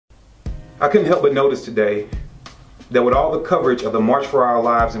I couldn't help but notice today that with all the coverage of the March for Our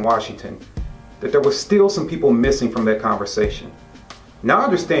Lives in Washington, that there were still some people missing from that conversation. Now I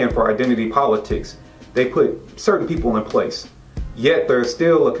understand for identity politics, they put certain people in place, yet there's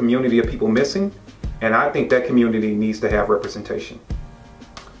still a community of people missing, and I think that community needs to have representation.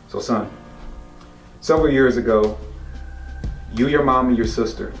 So son, several years ago, you, your mom, and your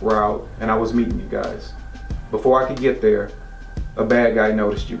sister were out, and I was meeting you guys. Before I could get there, a bad guy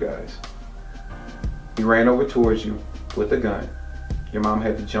noticed you guys. He ran over towards you with a gun. Your mom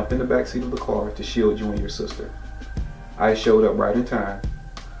had to jump in the backseat of the car to shield you and your sister. I showed up right in time.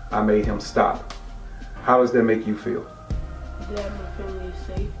 I made him stop. How does that make you feel? That my family is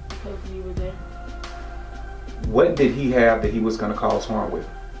safe because we were there. What did he have that he was going to cause harm with?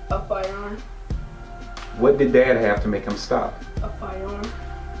 A firearm. What did Dad have to make him stop? A firearm.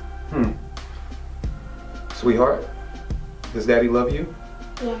 Sweetheart, does Daddy love you?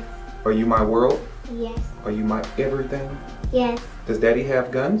 Yes. Are you my world? Yes. Are you my everything? Yes. Does Daddy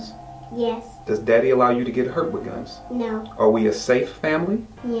have guns? Yes. Does Daddy allow you to get hurt with guns? No. Are we a safe family?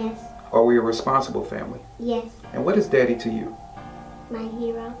 Yes. Are we a responsible family? Yes. And what is Daddy to you? My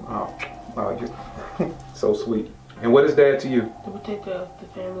hero. Oh, you're so sweet. And what is Dad to you? The protector of the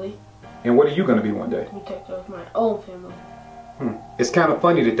family. And what are you going to be one day? The protector of my own family. It's kind of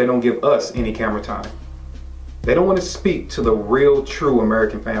funny that they don't give us any camera time. They don't want to speak to the real, true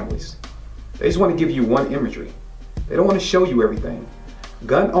American families. They just want to give you one imagery. They don't want to show you everything.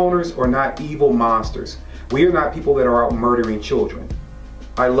 Gun owners are not evil monsters. We are not people that are out murdering children.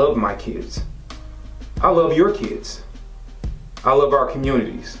 I love my kids. I love your kids. I love our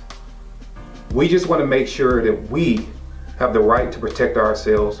communities. We just want to make sure that we have the right to protect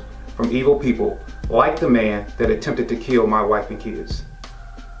ourselves from evil people like the man that attempted to kill my wife and kids.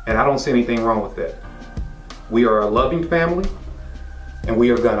 And I don't see anything wrong with that. We are a loving family, and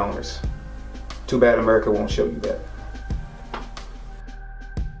we are gun owners. Too bad America won't show you that.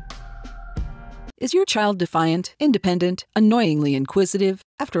 Is your child defiant, independent, annoyingly inquisitive?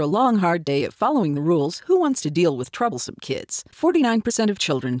 After a long, hard day of following the rules, who wants to deal with troublesome kids? 49% of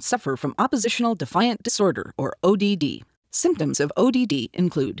children suffer from oppositional defiant disorder, or ODD. Symptoms of ODD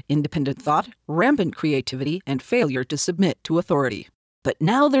include independent thought, rampant creativity, and failure to submit to authority. But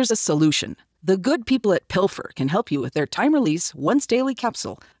now there's a solution. The good people at Pilfer can help you with their time-release, once-daily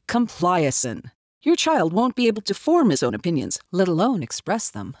capsule, Compliacin. Your child won't be able to form his own opinions, let alone express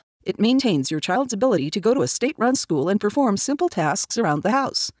them. It maintains your child's ability to go to a state-run school and perform simple tasks around the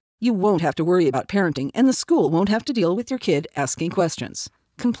house. You won't have to worry about parenting, and the school won't have to deal with your kid asking questions.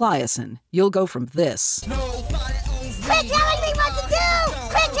 Compliacin. You'll go from this. Quit telling me what to do!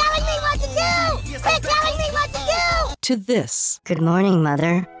 Quit telling me what to do! Quit telling me what to do! To this. Good morning,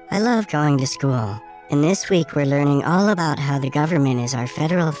 Mother. I love going to school. And this week we're learning all about how the government is our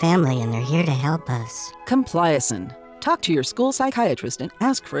federal family and they're here to help us. Compliacin. Talk to your school psychiatrist and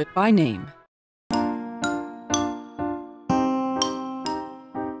ask for it by name.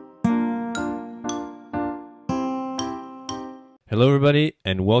 Hello, everybody,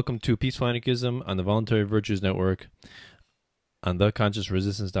 and welcome to Peaceful Anarchism on the Voluntary Virtues Network, on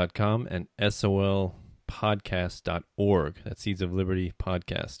theconsciousresistance.com and solpodcast.org. That's Seeds of Liberty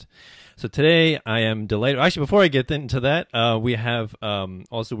podcast. So today I am delighted. Actually, before I get into that, we have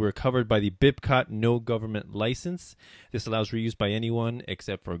we're covered by the BIPCOT No Government License. This allows reuse by anyone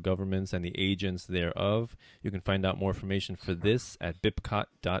except for governments and the agents thereof. You can find out more information for this at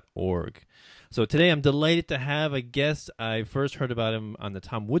bipcot.org. So today I'm delighted to have a guest. I first heard about him on the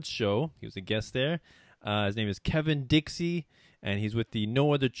Tom Woods show. He was a guest there. His name is Kevin Dixie, and he's with the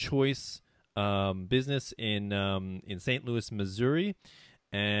No Other Choice business in St. Louis, Missouri.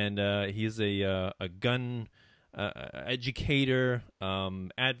 And he's a gun educator,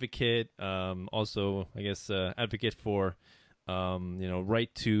 advocate, also, I guess, advocate for, right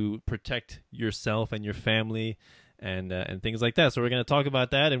to protect yourself and your family and things like that. So we're going to talk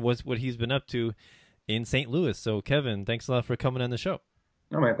about that and what he's been up to in St. Louis. So, Kevin, thanks a lot for coming on the show.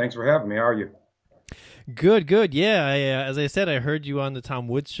 Oh, man, thanks for having me. How are you? Good, good. Yeah, as I said, I heard you on the Tom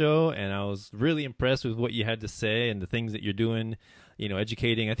Woods show, and I was really impressed with what you had to say and the things that you're doing,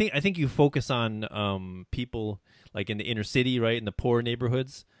 educating. I think you focus on people like in the inner city, right, in the poor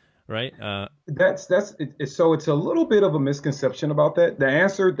neighborhoods, right? So it's a little bit of a misconception about that.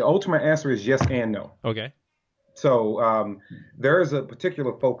 The ultimate answer is yes and no. Okay. So there is a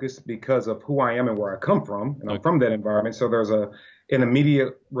particular focus because of who I am and where I come from, and I'm from that environment. So there's an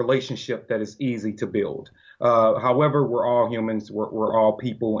immediate relationship that is easy to build. However, we're all humans, we're all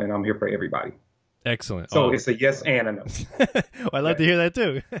people, and I'm here for everybody. Excellent. So it's a yes and a no. Well, I'd like to hear that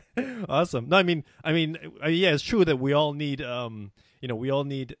too. Awesome. No, I mean, yeah, it's true that we all need,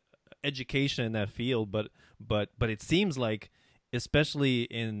 education in that field, but it seems like, especially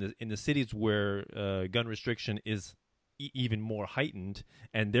in the cities where gun restriction is even more heightened,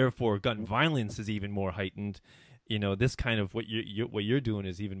 and therefore gun violence is even more heightened, this kind of what you're doing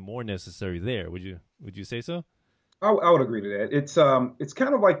is even more necessary there. Would you say so? I would agree to that. It's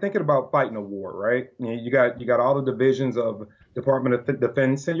kind of like thinking about fighting a war, right? You got all the divisions of Department of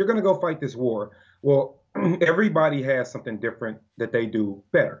Defense, and you're going to go fight this war. Well, everybody has something different that they do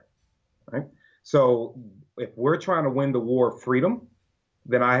better, right? So if we're trying to win the war of freedom,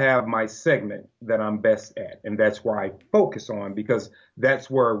 then I have my segment that I'm best at, and that's where I focus on, because that's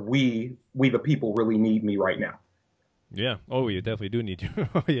where we the people really need me right now. Yeah. Oh, you definitely do need you.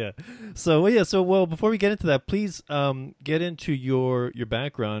 Oh, yeah. So well, before we get into that, please get into your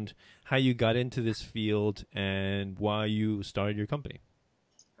background, how you got into this field, and why you started your company.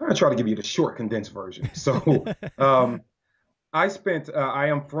 I'm gonna try to give you the short, condensed version. So, I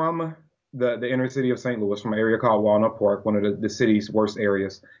am from the inner city of St. Louis, from an area called Walnut Park, one of the city's worst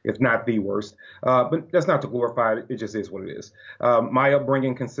areas, if not the worst. But that's not to glorify it. It just is what it is. My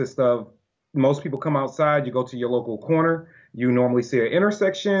upbringing consists of, most people come outside, you go to your local corner, you normally see an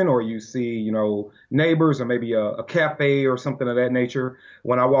intersection, or you see, neighbors, or maybe a cafe or something of that nature.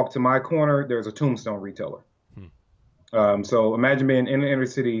 When I walk to my corner, there's a tombstone retailer. So imagine being in the inner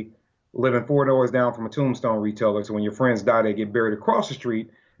city, living 4 doors down from a tombstone retailer. So when your friends die, they get buried across the street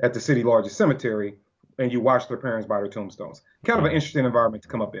at the city's largest cemetery, and you watch their parents buy their tombstones. Kind of an interesting environment to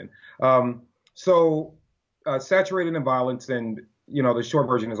come up in. Saturated in violence, and the short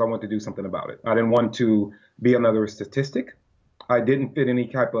version is I want to do something about it. I didn't want to be another statistic. I didn't fit any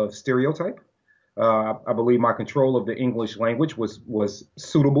type of stereotype. I believe my control of the English language was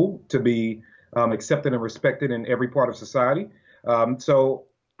suitable to be accepted and respected in every part of society. So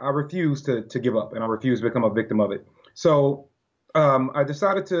I refused to give up, and I refused to become a victim of it. So I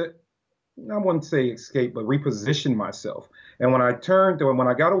decided to, I wouldn't say escape, but reposition myself. And when I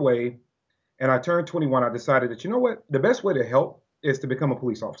got away and I turned 21, I decided that, the best way to help is to become a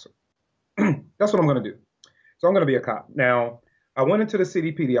police officer. That's what I'm going to do. So I'm going to be a cop. Now, I went into the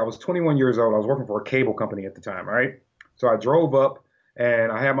CDPD. I was 21 years old. I was working for a cable company at the time, right? So I drove up,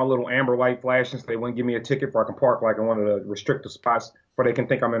 and I had my little amber light flashing, so they wouldn't give me a ticket for I can park like in one of the restricted spots where they can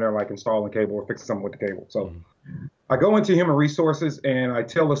think I'm in there like installing cable or fixing something with the cable. So I go into human resources, and I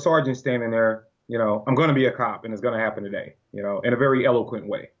tell the sergeant standing there, I'm going to be a cop, and it's going to happen today, in a very eloquent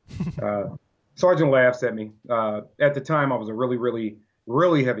way. Sergeant laughs at me. At the time, I was a really, really,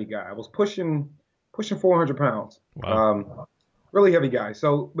 really heavy guy. I was pushing 400 pounds. Wow. Really heavy guy.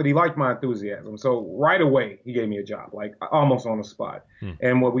 So, but he liked my enthusiasm. So right away, he gave me a job, like almost on the spot,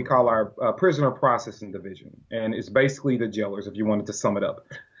 and what we call our prisoner processing division. And it's basically the jailers, if you wanted to sum it up.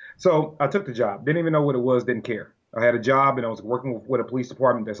 So I took the job. Didn't even know what it was. Didn't care. I had a job, and I was working with a police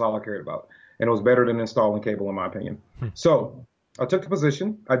department. That's all I cared about. And it was better than installing cable, in my opinion. So I took the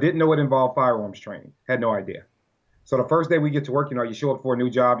position. I didn't know it involved firearms training. Had no idea. So the first day we get to work, you show up for a new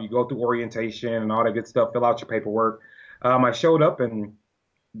job, you go through orientation and all that good stuff, fill out your paperwork. I showed up, and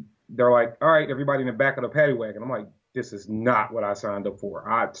they're like, all right, everybody in the back of the paddy wagon. I'm like, this is not what I signed up for.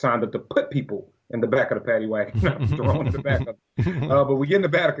 I signed up to put people in the back of the paddy wagon, not thrown in the back of it. But we get in the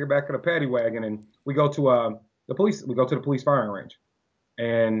back of the paddy wagon, and we go to the police firing range.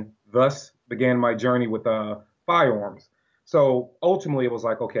 And thus began my journey with firearms. So ultimately, it was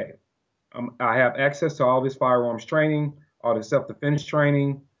like, okay, I have access to all this firearms training, all this self-defense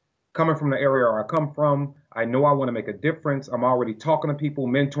training, coming from the area where I come from. I know I want to make a difference. I'm already talking to people,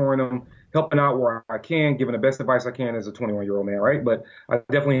 mentoring them, helping out where I can, giving the best advice I can as a 21-year-old man, right? But I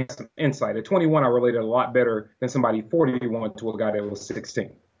definitely have some insight. At 21, I related a lot better than somebody 41 to a guy that was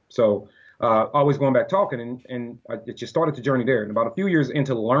 16. So always going back talking, and I just started the journey there. And about a few years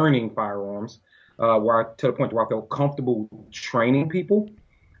into learning firearms, to the point where I felt comfortable training people,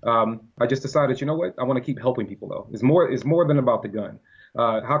 I just decided, I want to keep helping people, though. It's more than about the gun.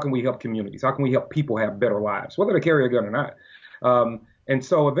 How can we help communities? How can we help people have better lives, whether they carry a gun or not? And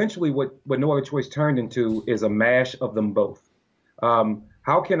so eventually what No Other Choice turned into is a mash of them both.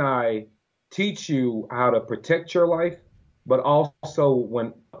 How can I teach you how to protect your life, but also,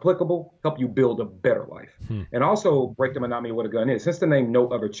 when applicable, help you build a better life? And also break the monotony of what a gun is. Since the name No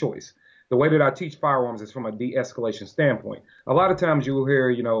Other Choice, the way that I teach firearms is from a de-escalation standpoint. A lot of times you will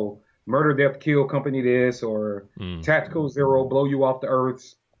hear, murder, death, kill, company this, or tactical zero, blow you off the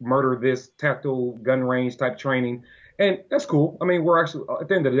earth, murder this, tactical gun range type training. And that's cool. I mean, we're actually, at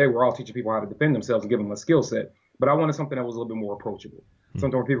the end of the day, we're all teaching people how to defend themselves and give them a skill set. But I wanted something that was a little bit more approachable.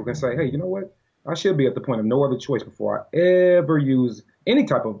 Something where people can say, hey, you know what? I should be at the point of no other choice before I ever use any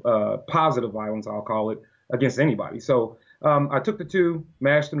type of positive violence, I'll call it, against anybody. So I took the two,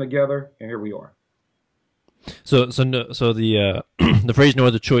 mashed them together, and here we are. So the the phrase "no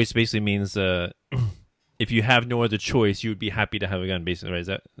other choice" basically means if you have no other choice, you would be happy to have a gun, basically, right? Is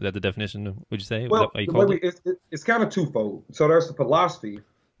that the definition? Would you say? Well, it's kind of twofold. So there's the philosophy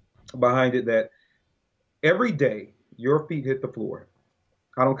behind it that every day your feet hit the floor.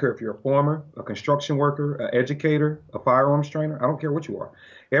 I don't care if you're a farmer, a construction worker, an educator, a firearms trainer. I don't care what you are.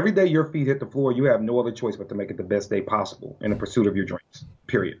 Every day your feet hit the floor, you have no other choice but to make it the best day possible in the pursuit of your dreams,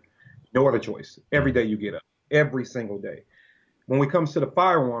 period. No other choice. Every day you get up, every single day. When it comes to the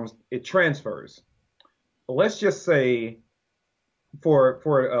firearms, it transfers. Let's just say, for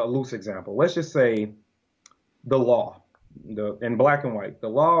a loose example, let's just say the law, in black and white, the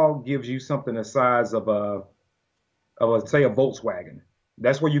law gives you something the size of say a Volkswagen.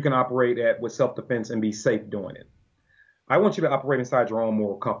 That's where you can operate at with self-defense and be safe doing it. I want you to operate inside your own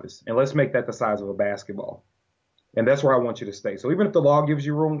moral compass, and let's make that the size of a basketball. And that's where I want you to stay. So even if the law gives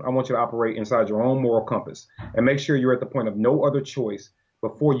you room, I want you to operate inside your own moral compass and make sure you're at the point of no other choice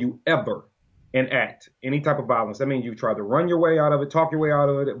before you ever enact any type of violence. That means you tried to run your way out of it, talk your way out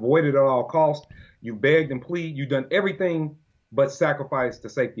of it, avoid it at all costs. You begged and plead. You've done everything but sacrifice the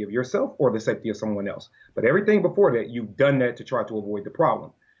safety of yourself or the safety of someone else. But everything before that, you've done that to try to avoid the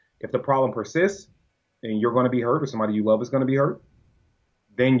problem. If the problem persists and you're going to be hurt or somebody you love is going to be hurt,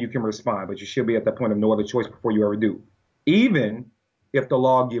 then you can respond. But you should be at that point of no other choice before you ever do, even if the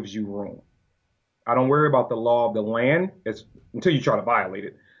law gives you room. I don't worry about the law of the land until you try to violate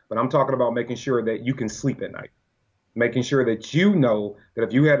it. But I'm talking about making sure that you can sleep at night, making sure that you know that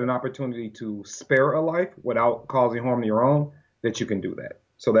if you had an opportunity to spare a life without causing harm to your own, that you can do that.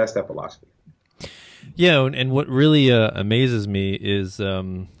 So that's that philosophy. Yeah, and what really amazes me is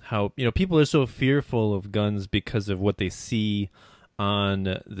how people are so fearful of guns because of what they see on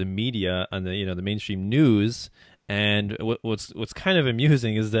the media, on the the mainstream news. And what's kind of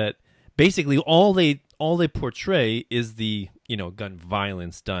amusing is that basically all they portray is the gun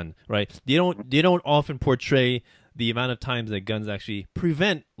violence done, right? They don't often portray the amount of times that guns actually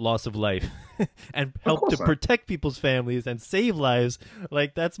prevent loss of life and help to protect people's families and save lives.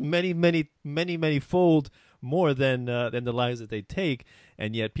 Like that's many fold more than the lives that they take.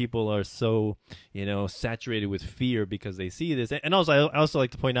 And yet people are so, saturated with fear because they see this. And also, I also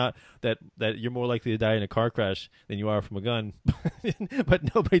like to point out that you're more likely to die in a car crash than you are from a gun.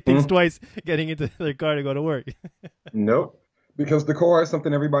 But nobody thinks twice getting into their car to go to work. Nope. Because the car is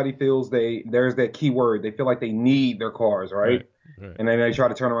something everybody feels there's that key word. They feel like they need their cars, right? And then they try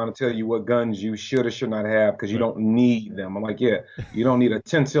to turn around and tell you what guns you should or should not have because you don't need them. I'm like, yeah, you don't need a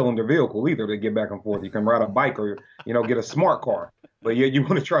 10-cylinder vehicle either to get back and forth. You can ride a bike or, get a smart car. But yeah, you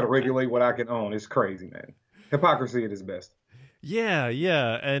want to try to regulate what I can own. It's crazy, man. Hypocrisy at its best. Yeah.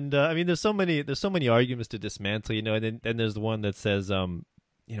 And I mean, there's so many arguments to dismantle, and then there's the one that says, after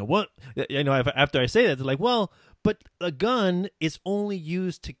I say that, they're like, well, but a gun is only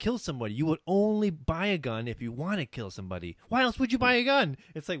used to kill somebody. You would only buy a gun if you want to kill somebody. Why else would you buy a gun?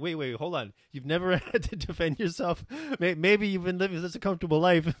 It's like, wait, hold on. You've never had to defend yourself. Maybe you've been living such a comfortable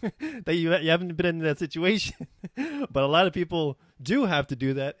life that you haven't been in that situation. But a lot of people do have to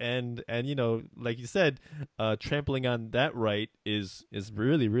do that, and like you said, trampling on that right is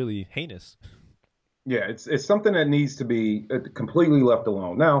really, really heinous. Yeah, it's something that needs to be completely left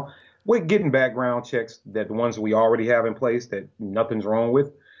alone. Now, with getting background checks, that the ones we already have in place that nothing's wrong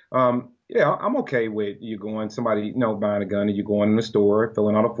with, yeah, I'm okay with you somebody buying a gun and you going in the store,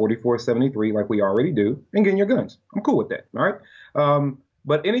 filling out a 4473 like we already do, and getting your guns. I'm cool with that. All right.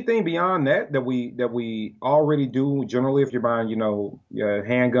 But anything beyond that we already do, generally, if you're buying, a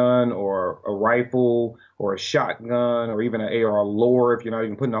handgun or a rifle or a shotgun or even an AR lower, if you're not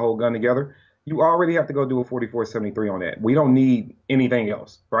even putting the whole gun together, you already have to go do a 4473 on that. We don't need anything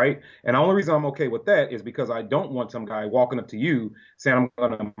else, right? And the only reason I'm okay with that is because I don't want some guy walking up to you saying, I'm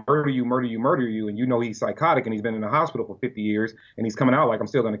going to murder you, and he's psychotic and he's been in the hospital for 50 years and he's coming out like I'm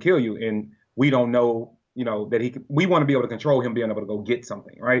still going to kill you, and we don't know, that we want to be able to control him being able to go get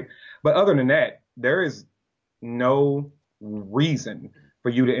something, right? But other than that, there is no reason for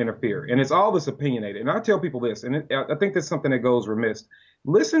you to interfere. And it's all this opinionated. And I tell people this, and I think that's something that goes remiss.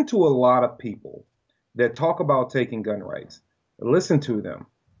 Listen to a lot of people that talk about taking gun rights. Listen to them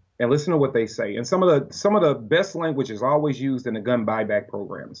and listen to what they say. And some of the best language is always used in the gun buyback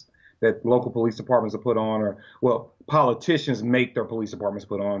programs that local police departments will put on, politicians make their police departments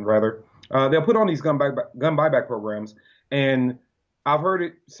put on, rather. They'll put on these gun buyback programs. And I've heard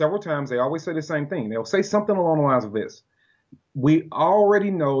it several times. They always say the same thing. They'll say something along the lines of this. We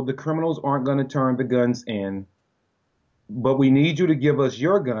already know the criminals aren't going to turn the guns in but we need you to give us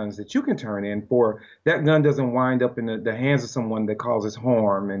your guns that you can turn in for that gun doesn't wind up in the hands of someone that causes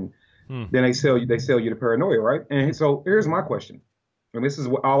harm, and then they sell you the paranoia, right? And so here's my question, and this is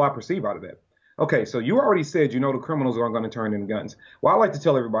what all I perceive out of that. Okay, so you already said the criminals aren't going to turn in guns. Well, I like to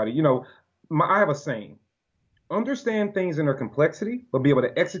tell everybody, I have a saying: understand things in their complexity, but be able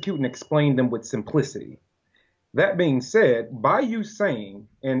to execute and explain them with simplicity. That being said, by you saying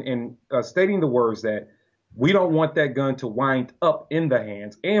and stating the words that we don't want that gun to wind up in the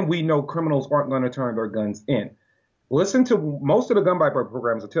hands, and we know criminals aren't going to turn their guns in. Listen to most of the gun buyback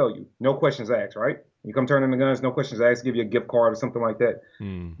programs will tell you, no questions asked, right? You come turn in the guns, no questions asked, give you a gift card or something like that.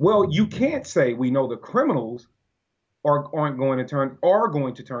 Well, you can't say we know the criminals are going to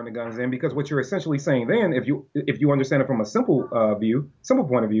turn the guns in, because what you're essentially saying then, if you understand it from a simple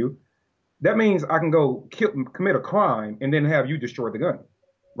point of view, that means I can go commit a crime and then have you destroy the gun,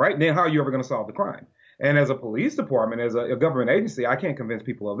 right? Then how are you ever going to solve the crime? And as a police department, as a government agency, I can't convince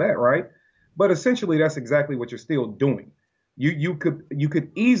people of that, right? But essentially, that's exactly what you're still doing. You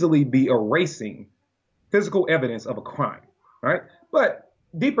could easily be erasing physical evidence of a crime, right? But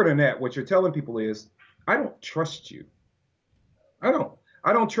deeper than that, what you're telling people is, I don't trust you. I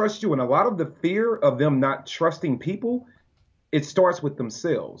don't trust you. And a lot of the fear of them not trusting people, it starts with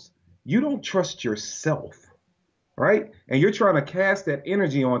themselves. You don't trust yourself, right? And you're trying to cast that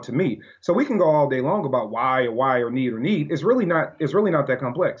energy onto me. So we can go all day long about why or need. It's really not that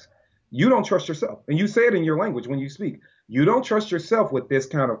complex. You don't trust yourself. And you say it in your language when you speak. You don't trust yourself with this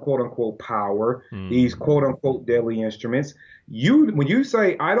kind of quote unquote power, these quote unquote deadly instruments. When you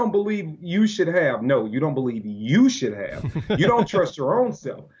say, I don't believe you should have, no, you don't believe you should have. You don't trust your own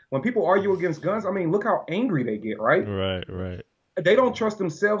self. When people argue against guns, I mean, look how angry they get, right? Right. They don't trust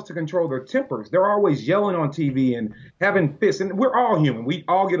themselves to control their tempers. They're always yelling on TV and having fists. And we're all human. We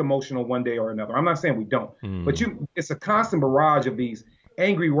all get emotional one day or another. I'm not saying we don't. But it's a constant barrage of these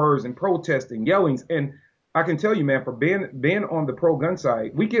angry words and protests and yellings. And I can tell you, man, for being on the pro-gun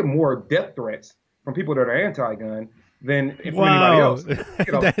side, we get more death threats from people that are anti-gun than from anybody else.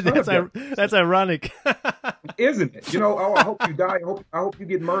 That's ironic. Isn't it? I hope you die. I hope you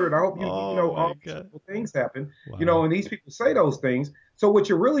get murdered. I hope all things happen. Wow. And these people say those things. So what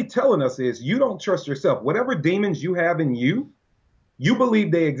you're really telling us is you don't trust yourself. Whatever demons you have in you, you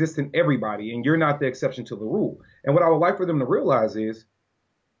believe they exist in everybody, and you're not the exception to the rule. And what I would like for them to realize is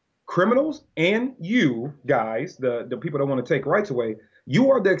criminals and you guys, the people that want to take rights away,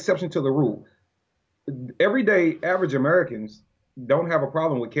 you are the exception to the rule. Everyday average Americans don't have a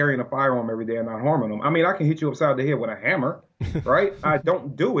problem with carrying a firearm every day and not harming them. I mean, I can hit you upside the head with a hammer, right? I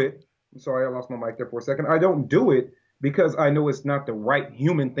don't do it. I'm sorry, I lost my mic there for a second. I don't do it because I know it's not the right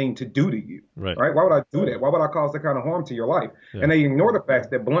human thing to do to you, right? Why would I do that? Why would I cause that kind of harm to your life? Yeah. And they ignore the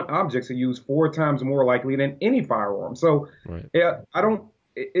fact that blunt objects are used 4 times more likely than any firearm. So, yeah,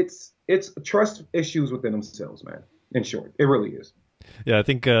 it's trust issues within themselves, man. In short, it really is. Yeah, I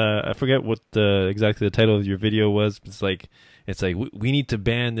think I forget what exactly the title of your video was. It's like we need to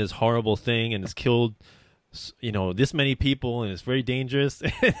ban this horrible thing, and it's killed this many people, and it's very dangerous.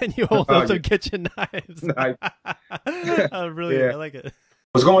 And you hold up some kitchen knives. Nice. I like it.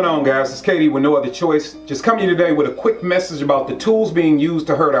 What's going on, guys? It's Katie with No Other Choice. Just coming today with a quick message about the tools being used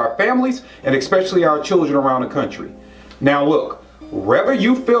to hurt our families and especially our children around the country. Now look, whether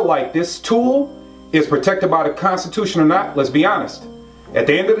you feel like this tool is protected by the Constitution or not, let's be honest. At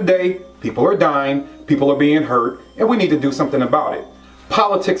the end of the day, people are dying, people are being hurt, and we need to do something about it.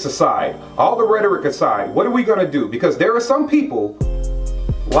 Politics aside, all the rhetoric aside, what are we going to do? Because there are some people,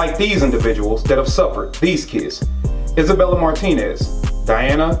 like these individuals, that have suffered, these kids. Isabella Martinez,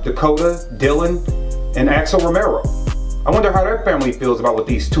 Diana, Dakota, Dylan, and Axel Romero. I wonder how their family feels about what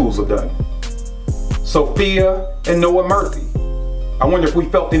these tools have done. Sophia and Noah Murphy. I wonder if we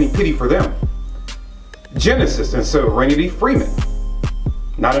felt any pity for them. Genesis and Serenity Freeman.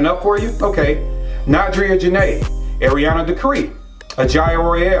 Not enough for you? Okay. Nadria Janae, Ariana Decree, Ajaya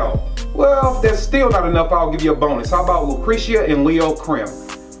Royale. Well, if that's still not enough, I'll give you a bonus. How about Lucretia and Leo Krim?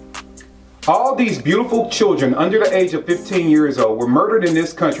 All these beautiful children under the age of 15 years old were murdered in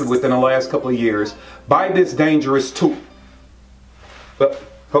this country within the last couple of years by this dangerous tool. But,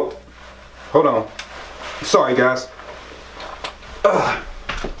 hold on. Sorry, guys.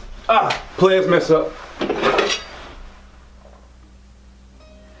 Players mess up.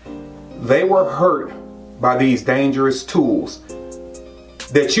 They were hurt by these dangerous tools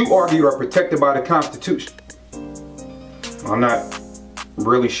that you argue are protected by the Constitution. I'm not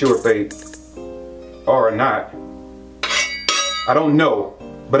really sure if they are or not. I don't know,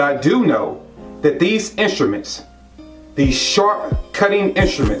 but I do know that these instruments, these sharp cutting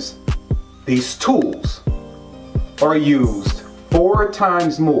instruments, these tools are used 4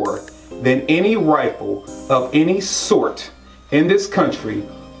 times more than any rifle of any sort in this country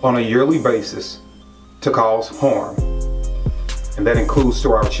on a yearly basis to cause harm. And that includes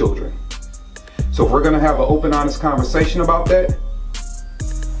to our children. So if we're going to have an open, honest conversation about that,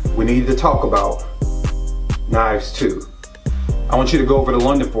 we need to talk about knives too. I want you to go over to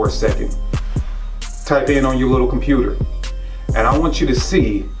London for a second. Type in on your little computer. And I want you to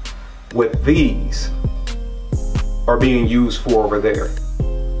see what these are being used for over there.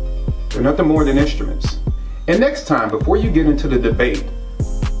 They're nothing more than instruments. And next time, before you get into the debate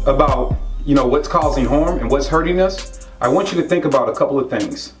about, what's causing harm and what's hurting us, I want you to think about a couple of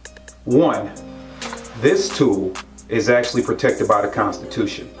things. One, this tool is actually protected by the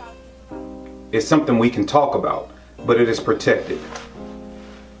Constitution. It's something we can talk about, but it is protected.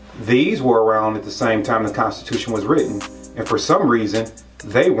 These were around at the same time the Constitution was written, and for some reason,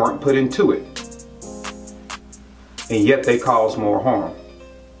 they weren't put into it. And yet they cause more harm.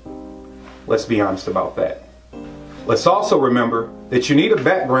 Let's be honest about that. Let's also remember that you need a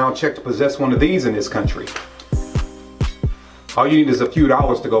background check to possess one of these in this country. All you need is a few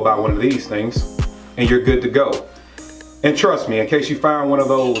dollars to go buy one of these things, and you're good to go. And trust me, in case you find one of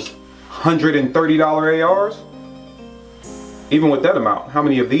those $130 ARs, even with that amount, how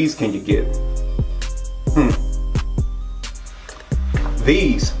many of these can you get?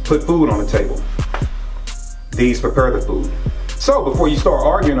 These put food on the table. These prepare the food. So before you start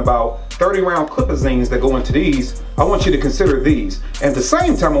arguing about 30-round clipazines that go into these, I want you to consider these. And at the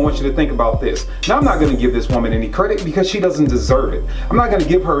same time, I want you to think about this. Now, I'm not going to give this woman any credit because she doesn't deserve it. I'm not going to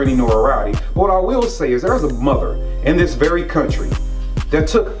give her any notoriety. But what I will say is there's a mother in this very country that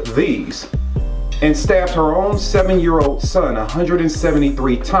took these and stabbed her own 7-year-old son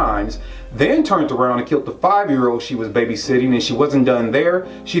 173 times, then turned around and killed the 5-year-old she was babysitting, and she wasn't done there.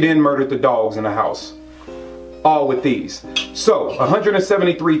 She then murdered the dogs in the house. All with these. So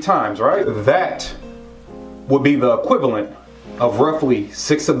 173 times, right? That would be the equivalent of roughly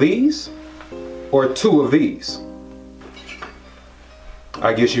 6 of these or 2 of these.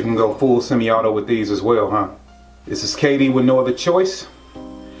 I guess you can go full semi-auto with these as well, huh? This is Katie with No Other Choice,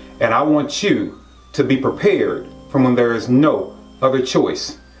 and I want you to be prepared for when there is no other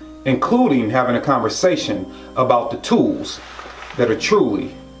choice, including having a conversation about the tools that are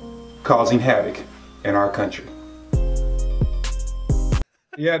truly causing havoc in our country.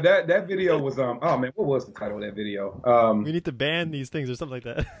 Yeah, that video was oh man, what was the title of that video? We need to ban these things or something like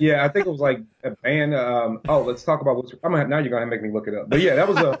that. Yeah, I think it was like a ban. Let's talk about what's. Now you're gonna make me look it up. But yeah, that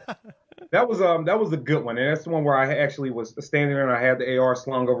was a good one, and that's the one where I actually was standing there and I had the AR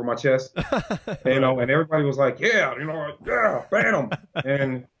slung over my chest, and everybody was like, yeah, ban them,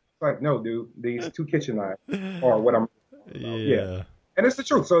 and it's like, no, dude, these 2 kitchen knives are what I'm. Yeah, and it's the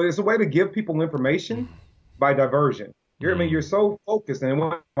truth. So it's a way to give people information by diversion. You're so focused, and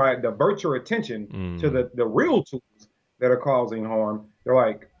when I divert your attention to the real tools that are causing harm, they're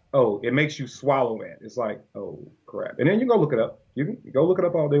like, oh, it makes you swallow it. It's like, oh, crap. And then you go look it up. You can go look it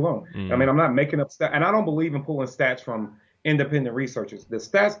up all day long. I mean, I'm not making up stats, and I don't believe in pulling stats from independent researchers. The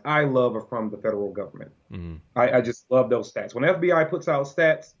stats I love are from the federal government. I just love those stats. When FBI puts out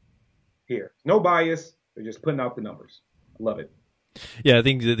stats, no bias. They're just putting out the numbers. I love it. Yeah, I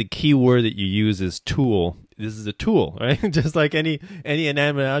think the key word that you use is tool. This is a tool, right? Just like any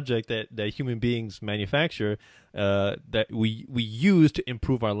inanimate object that human beings manufacture, that we use to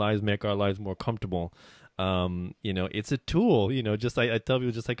improve our lives, make our lives more comfortable. It's a tool, just like I tell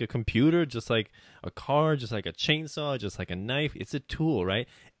people, just like a computer, just like a car, just like a chainsaw, just like a knife. It's a tool, right?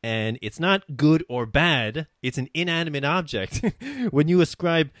 And it's not good or bad. It's an inanimate object. When you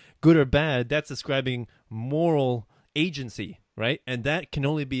ascribe good or bad, that's ascribing moral agency, right? And that can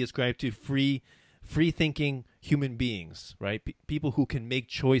only be ascribed to free thinking human beings, right? People who can make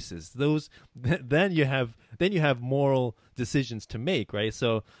choices. Then you have moral decisions to make, right?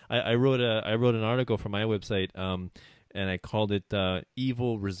 So I wrote an article for my website, and I called it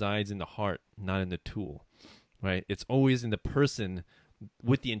 "Evil Resides in the Heart, Not in the Tool." Right? It's always in the person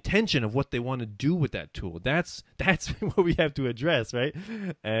with the intention of what they want to do with that tool. That's what we have to address, right?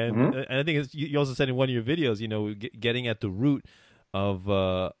 And I think you also said in one of your videos, getting at the root of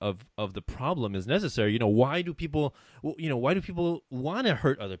the problem is necessary. Why do people want to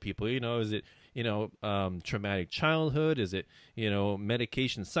hurt other people? Is it traumatic childhood? Is it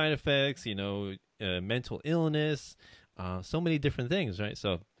medication side effects? Mental illness? So many different things, right?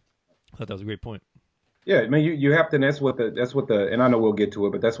 So I thought that was a great point. Yeah, I mean, you have to, and that's what the, and I know we'll get to it,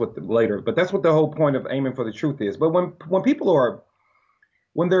 but that's what the whole point of aiming for the truth is. But when people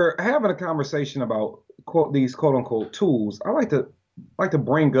when they're having a conversation about these quote unquote tools, I like to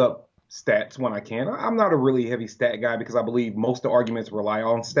bring up stats when I can. I'm not a really heavy stat guy because I believe most of the arguments rely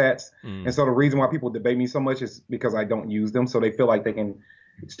on stats. And so the reason why people debate me so much is because I don't use them. So they feel like they can.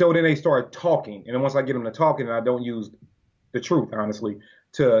 Still, then they start talking, and then once I get them to talking, and I don't use the truth, honestly,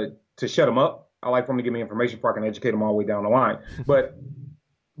 to shut them up. I like for them to give me information before I can educate them all the way down the line. But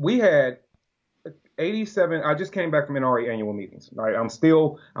we had 87. I just came back from NRA annual meetings. Right? I'm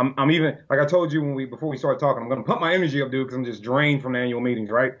even, like I told you before we started talking, I'm going to pump my energy up, dude, because I'm just drained from the annual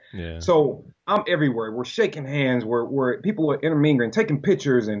meetings, right? Yeah. So I'm everywhere. We're shaking hands. We're people are intermingling, taking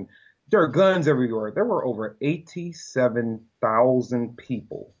pictures, and there are guns everywhere. There were over 87,000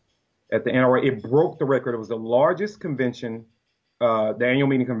 people at the NRA. It broke the record. It was the largest convention, the annual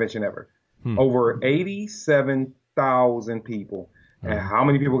meeting convention ever. Over 87,000 people. And how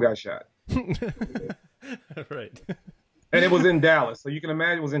many people got shot? Right. And it was in Dallas. So you can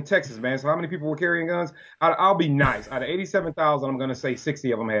imagine it was in Texas, man. So how many people were carrying guns? I'll be nice. Out of 87,000, I'm going to say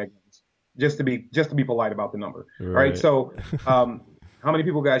 60 of them had guns. Just to be polite about the number. Right? So how many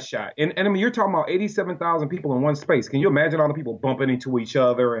people got shot? And I mean, you're talking about 87,000 people in one space. Can you imagine all the people bumping into each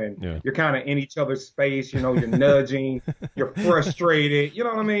other and you're kind of in each other's space, you're nudging, you're frustrated, you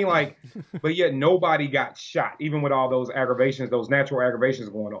know what I mean? Like, but yet nobody got shot, even with all those aggravations, those natural aggravations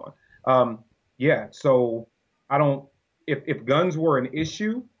going on. So I don't, if guns were an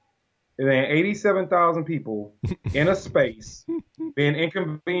issue, then 87,000 people in a space being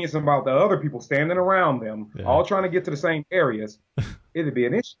inconvenienced about the other people standing around them, all trying to get to the same areas, it'd be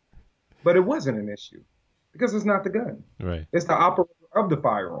an issue. But it wasn't an issue because it's not the gun. Right. It's the operator of the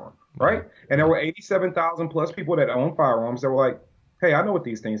firearm, right? And there were 87,000 plus people that own firearms that were like, hey, I know what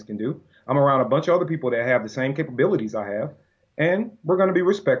these things can do. I'm around a bunch of other people that have the same capabilities I have, and we're going to be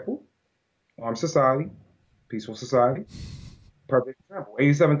respectful. Armed society, peaceful society. Perfect example.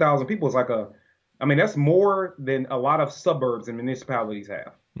 87,000 people is like that's more than a lot of suburbs and municipalities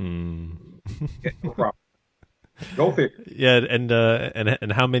have. No problem. Go figure. Yeah,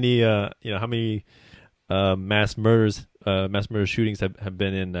 and how many mass murder shootings have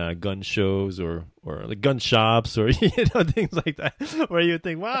been in gun shows or like gun shops or things like that, where you would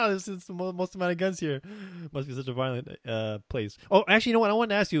think, wow, this is the most amount of guns here. Must be such a violent place. Oh, actually, you know what? I wanted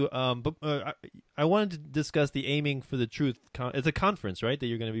to ask you. I wanted to discuss the Aiming for the Truth. It's a conference, right, that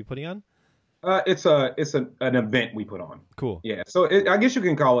you're going to be putting on? It's an event we put on. Cool. Yeah. So I guess you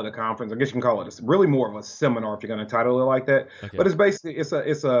can call it a conference. I guess you can call it really more of a seminar if you're going to title it like that. Okay. But it's basically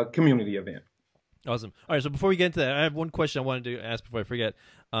it's a community event. Awesome. All right. So before we get into that, I have one question I wanted to ask before I forget.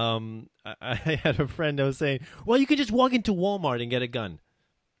 I had a friend that was saying, well, you could just walk into Walmart and get a gun.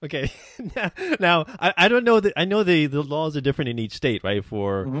 Okay. Now I don't know that. I know the laws are different in each state, right?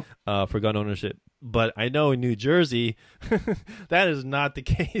 For gun ownership. But I know in New Jersey, that is not the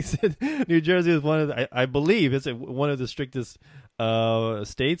case. New Jersey is I believe it's one of the strictest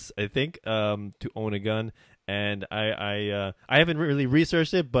states, I think, to own a gun. And I haven't really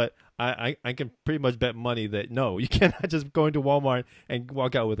researched it, but I can pretty much bet money that no, you cannot just go into Walmart and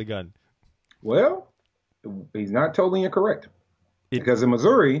walk out with a gun. Well, he's not totally incorrect. Because in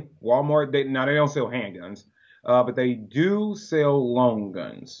Missouri, Walmart, they don't sell handguns, but they do sell long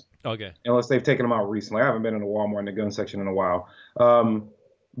guns. Okay. Unless they've taken them out recently. I haven't been in a Walmart in the gun section in a while.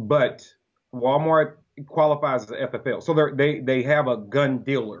 But Walmart qualifies as a FFL. So they have a gun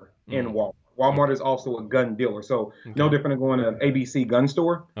dealer in Walmart. Walmart is also a gun dealer. So no different than going to an ABC gun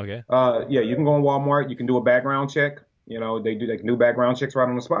store. Okay. You can go on Walmart. You can do a background check. They can do background checks right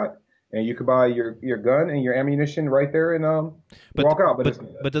on the spot. And you could buy your gun and your ammunition right there and walk out.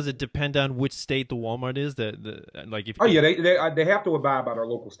 But does it depend on which state the Walmart is? They have to abide by their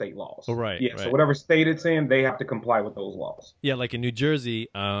local state laws. Oh, right. Yeah. Right. So whatever state it's in, they have to comply with those laws. Yeah, like in New Jersey,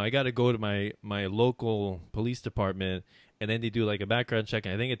 I got to go to my local police department, and then they do like a background check,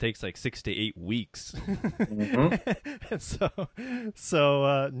 and I think it takes like 6 to 8 weeks. And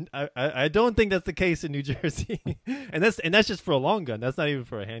so I don't think that's the case in New Jersey, and that's just for a long gun. That's not even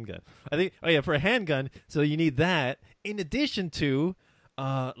for a handgun. I think for a handgun, so you need that in addition to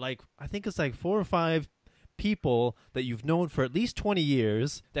I think it's like 4 or 5 people that you've known for at least 20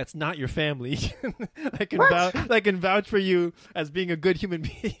 years that's not your family that can vouch for you as being a good human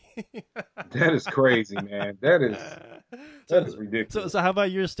being. That is crazy, man. That is ridiculous. So how about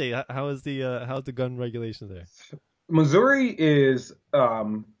your state? How's the gun regulations there? Missouri is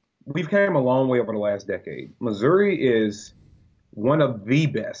we've came a long way over the last decade. Missouri is one of the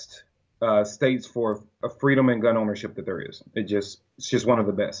best states for freedom and gun ownership that there is. It's just one of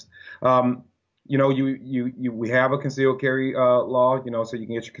the best. We have a concealed carry law, so you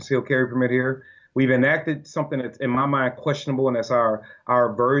can get your concealed carry permit here. We've enacted something that's, in my mind, questionable, and that's our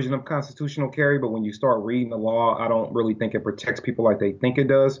version of constitutional carry. But when you start reading the law, I don't really think it protects people like they think it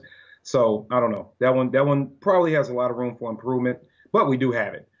does. So I don't know. That one probably has a lot of room for improvement, but we do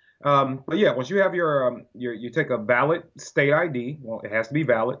have it. But yeah, once you have you take a valid state ID, well, it has to be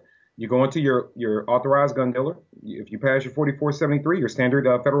valid. You go into your authorized gun dealer. If you pass your 4473, your standard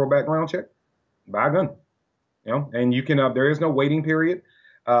federal background check, buy a gun. And you can. There is no waiting period.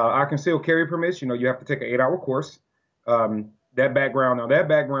 I concealed carry permits. You have to take an 8-hour course. That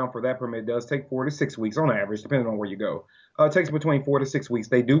background for that permit does take 4 to 6 weeks on average, depending on where you go. It takes between 4 to 6 weeks.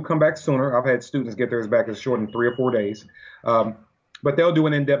 They do come back sooner. I've had students get theirs back as short in 3 or 4 days. But they'll do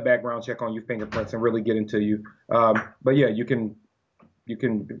an in-depth background check on your fingerprints and really get into you. But yeah, you can, as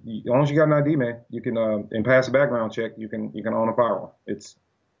long as you got an ID, man, you can, and pass a background check, you can own a firearm. It's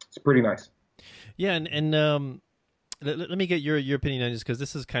pretty nice. Yeah. And let me get your opinion on this, because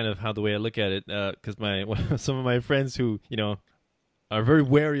this is kind of how the way I look at it. Because some of my friends who are very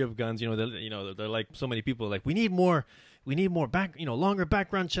wary of guns. They're like so many people. Like, we need more longer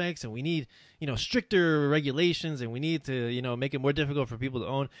background checks, and we need stricter regulations, and we need to make it more difficult for people to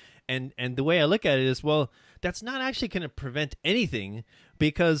own. And the way I look at it is, well, that's not actually going to prevent anything,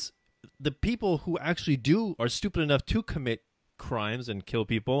 because the people who actually are stupid enough to commit crimes and kill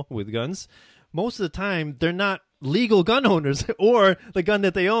people with guns, most of the time they're not legal gun owners, or the gun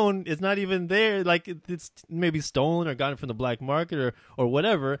that they own is not even there. Like, it's maybe stolen or gotten from the black market or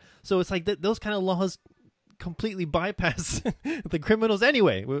whatever. So it's like those kind of laws completely bypass the criminals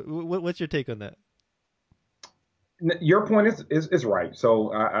anyway. What's your take on that? Your point is right.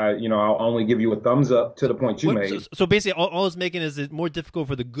 So I'll only give you a thumbs up to the point you made. So basically, all it's making is it more difficult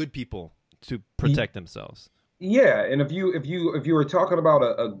for the good people to protect themselves. Yeah, and if you were talking about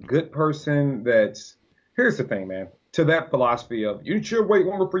a good person, here's the thing, man. To that philosophy of you should wait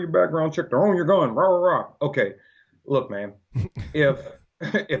longer for your background check to own your gun, rah rah rah. Okay, look, man.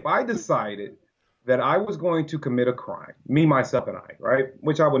 if I decided that I was going to commit a crime, me, myself, and I, right,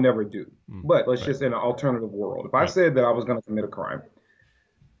 which I would never do, but let's just in an alternative world, if I said that I was going to commit a crime,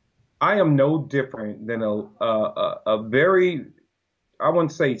 I am no different than a very, I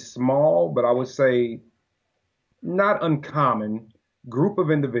wouldn't say small, but I would say not uncommon group of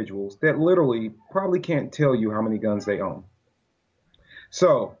individuals that literally probably can't tell you how many guns they own.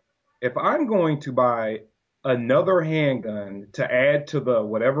 So if I'm going to buy another handgun to add to the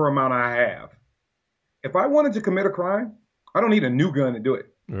whatever amount I have, if I wanted to commit a crime, I don't need a new gun to do it.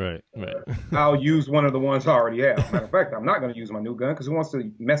 Right. I'll use one of the ones I already have. Matter of fact, I'm not going to use my new gun because who wants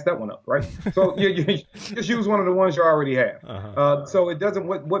to mess that one up, right? So you just use one of the ones you already have. So it doesn't,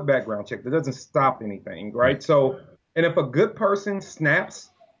 what background check? That doesn't stop anything, right? So, and if a good person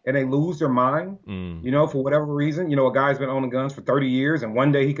snaps and they lose their mind, for whatever reason, a guy's been owning guns for 30 years and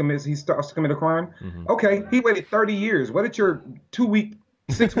one day he starts to commit a crime. Okay, he waited 30 years. What did your 2-week,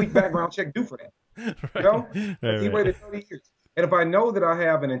 6-week background check do for that? Right. He waited 30 years. And if I know that I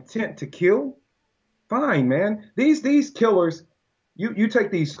have an intent to kill, fine, man. These killers, you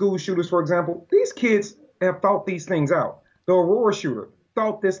take these school shooters, for example, these kids have thought these things out. The Aurora shooter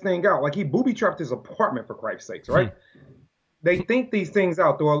thought this thing out. Like, he booby-trapped his apartment, for Christ's sakes, right? They think these things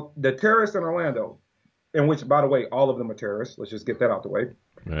out. The terrorists in Orlando, in which, by the way, all of them are terrorists. Let's just get that out the way.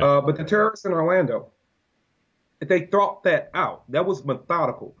 Right. But the terrorists in Orlando, they thought that out. That was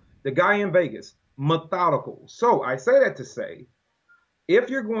methodical. The guy in Vegas, methodical. So I say that to say, if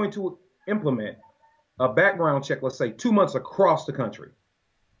you're going to implement a background check, let's say 2 months across the country,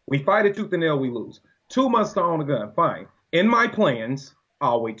 we fight it tooth and nail, we lose. 2 months to own a gun, fine. In my plans,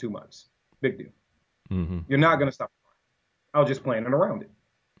 I'll wait 2 months. Big deal. You're not going to stop. I'll just plan it around it.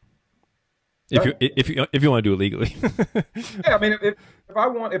 If you want to do it legally. Yeah, I mean, if I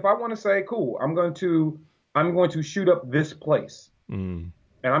want to say, cool, I'm going to shoot up this place, and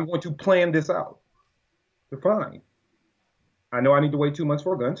I'm going to plan this out. They're fine. I know I need to wait 2 months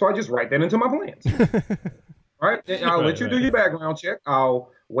for a gun, so I just write that into my plans. Right? And I'll let you do your background check.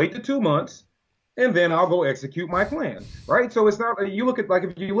 I'll wait the 2 months, and then I'll go execute my plan. Right? So it's not, you look at, like,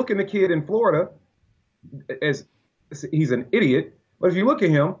 if you look at the kid in Florida, as he's an idiot, but if you look at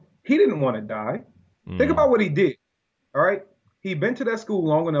him, he didn't want to die. Think about what he did. All right? He'd been to that school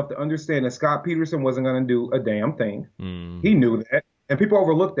long enough to understand that Scott Peterson wasn't going to do a damn thing. He knew that. And people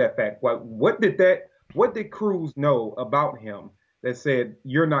overlooked that fact. What did Cruz know about him that said,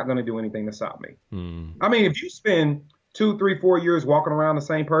 you're not going to do anything to stop me? I mean, if you spend 2, 3, 4 years walking around the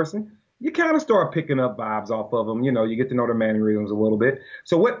same person, you kind of start picking up vibes off of them. You get to know their mannerisms a little bit.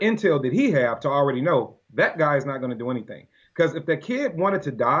 So what intel did he have to already know that guy is not going to do anything? Because if the kid wanted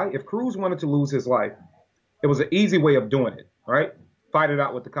to die, if Cruz wanted to lose his life, it was an easy way of doing it, right? Fight it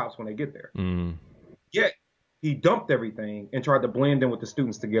out with the cops when they get there. Yet, he dumped everything and tried to blend in with the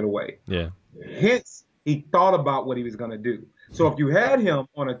students to get away. Yeah. Hence, he thought about what he was going to do. So if you had him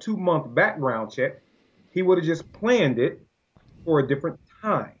on a 2-month background check, he would have just planned it for a different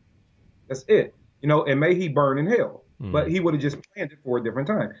time. That's it. And may he burn in hell, but he would have just planned it for a different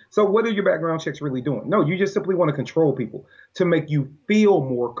time. So what are your background checks really doing? No, you just simply want to control people to make you feel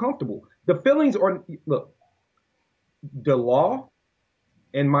more comfortable. The feelings are, look, the law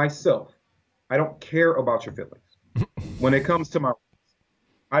and myself, I don't care about your feelings. When it comes to my rights,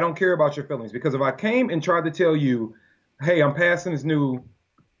 I don't care about your feelings, because if I came and tried to tell you, hey, I'm passing this new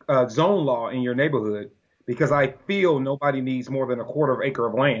zone law in your neighborhood because I feel nobody needs more than a quarter acre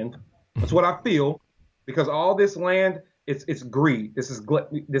of land. That's what I feel, because all this land, it's greed. This is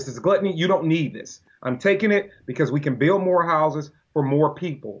gluttony. You don't need this. I'm taking it because we can build more houses for more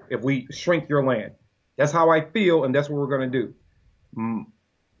people if we shrink your land. That's how I feel, and that's what we're going to do.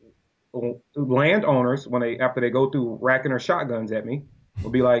 Landowners, after they go through racking their shotguns at me, will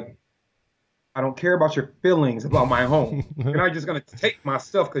be like, I don't care about your feelings about my home. You're not just going to take my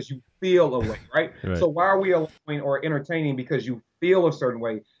stuff because you feel a way, right? So why are we allowing or entertaining because you feel a certain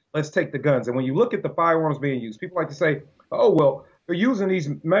way? Let's take the guns. And when you look at the firearms being used, people like to say, oh, well, they're using these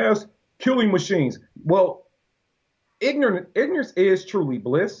mass killing machines. Well, ignorance is truly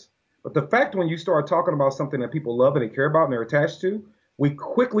bliss. But the fact when you start talking about something that people love and they care about and they're attached to, we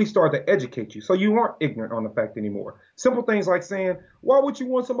quickly start to educate you. So you aren't ignorant on the fact anymore. Simple things like saying, why would you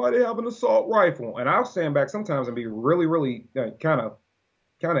want somebody to have an assault rifle? And I'll stand back sometimes and be really, really kind of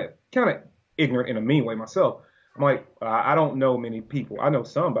ignorant in a mean way myself. I'm like, I don't know many people. I know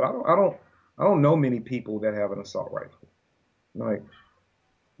some, but I don't know many people that have an assault rifle. I'm like,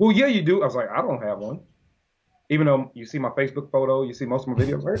 well, yeah, you do. I was like, I don't have one. Even though you see my Facebook photo, you see most of my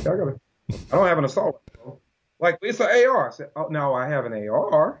videos, I don't have an assault rifle. Like, it's an AR. I said, oh, no, I have an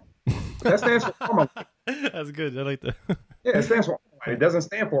AR. That stands for armor. That's good. I like that. Yeah, it stands for armor. It doesn't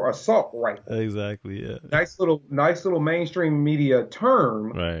stand for assault rifle. Exactly. Yeah. Nice little mainstream media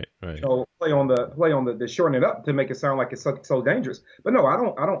term. Right. Play on the shorten it up to make it sound like it's so dangerous. But no, I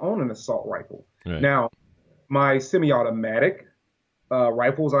don't own an assault rifle. Right. Now, my semi-automatic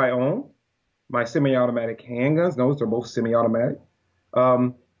rifles I own, my semi-automatic handguns, those are both semi-automatic.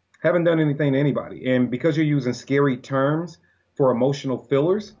 Haven't done anything to anybody. And because you're using scary terms for emotional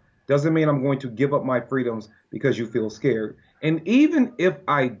fillers, doesn't mean I'm going to give up my freedoms because you feel scared. And even if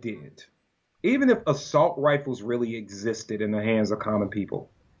I did, even if assault rifles really existed in the hands of common people,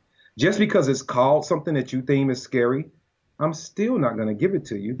 just because it's called something that you deem is scary, I'm still not going to give it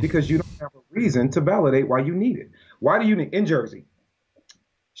to you because you don't have a reason to validate why you need it. Why do you need, in Jersey,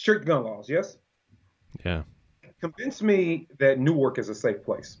 strict gun laws, yes? Yeah. Convince me that Newark is a safe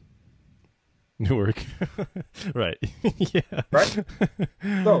place. Newark. Right. Yeah. Right?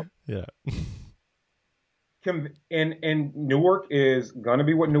 So, yeah. And Newark is going to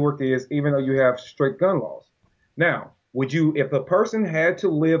be what Newark is, even though you have strict gun laws. Now, would you, if a person had to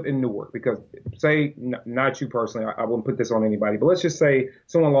live in Newark, because say, not you personally, I wouldn't put this on anybody, but let's just say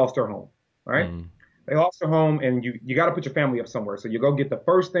someone lost their home, right? They lost their home and you got to put your family up somewhere. So you go get the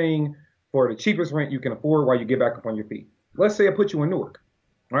first thing for the cheapest rent you can afford while you get back up on your feet. Let's say I put you in Newark,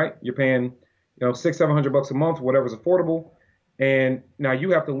 right? You're paying, $600-700 a month, whatever's affordable. And now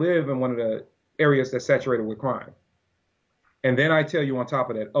you have to live in one of the areas that's saturated with crime. And then I tell you on top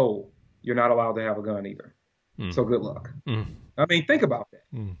of that, oh, you're not allowed to have a gun either. So good luck. I mean, think about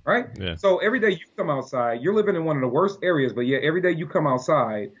that, right? Yeah. So every day you come outside, you're living in one of the worst areas, but yet every day you come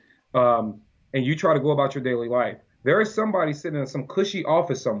outside and you try to go about your daily life, there is somebody sitting in some cushy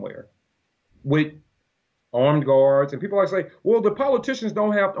office somewhere with armed guards, and people like say, well, the politicians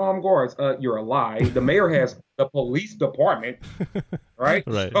don't have armed guards. You're a lie. The mayor has the police department, right?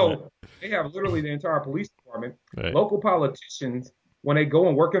 So they have literally the entire police department. Local politicians, when they go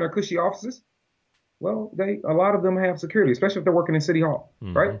and work in their cushy offices, well, a lot of them have security, especially if they're working in City Hall,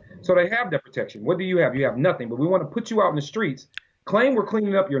 right? So they have that protection. What do you have? You have nothing. But we want to put you out in the streets, claim we're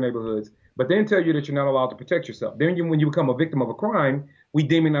cleaning up your neighborhoods, but then tell you that you're not allowed to protect yourself. Then when you become a victim of a crime, we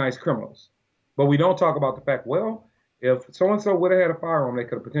demonize criminals. But we don't talk about the fact, well, if so-and-so would have had a firearm, they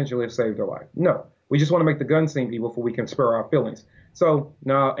could have potentially have saved their life. No, we just want to make the gun seem evil before we can spare our feelings. So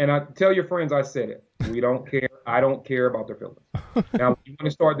now, and I tell your friends I said it. We don't care. I don't care about their feelings. Now, if you want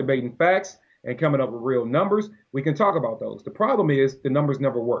to start debating facts and coming up with real numbers, we can talk about those. The problem is the numbers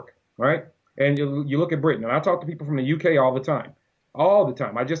never work, right? And you look at Britain, and I talk to people from the UK all the time. All the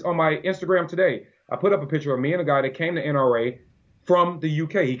time. I just, on my Instagram today, I put up a picture of me and a guy that came to NRA from the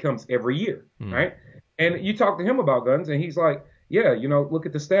UK. He comes every year, right? And you talk to him about guns, and he's like, yeah, look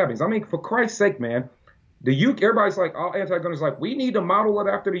at the stabbings. I mean, for Christ's sake, man, the UK, everybody's like, all anti-gunners like, we need to model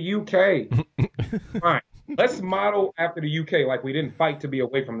it after the UK. Fine. Let's model after the UK, like we didn't fight to be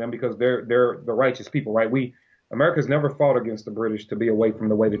away from them because they're the righteous people, right? We America's never fought against the British to be away from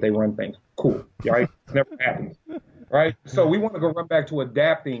the way that they run things. Cool, right? It's never happened, right? So we want to go run back to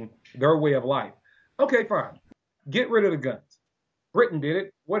adapting their way of life. Okay, fine. Get rid of the guns. Britain did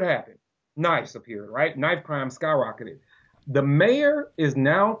it. What happened? Knives appeared, right? Knife crime skyrocketed. The mayor is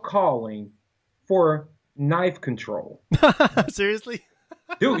now calling for knife control. Seriously?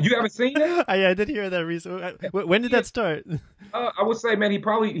 Dude, you haven't seen that? I did hear that recently. When did that start? I would say, man, he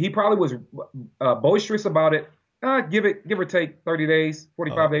probably was boisterous about it. Give or take 30 days,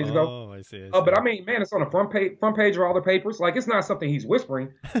 45 days ago. Oh, I see. But I mean, man, it's on the front page of all the papers. Like, it's not something he's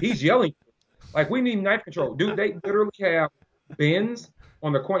whispering. He's yelling. Like, we need knife control. Dude, they literally have bins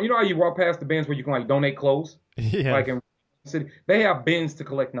on the corner. You know how you walk past the bins where you can, like, donate clothes? Yeah. Like in city, they have bins to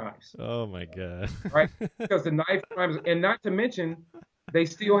collect knives. Oh, my God. Right? Because the knife crimes, and not to mention, they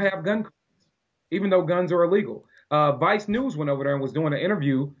still have gun crimes, even though guns are illegal. Vice News went over there and was doing an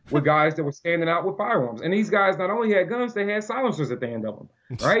interview with guys that were standing out with firearms. And these guys not only had guns, they had silencers at the end of them,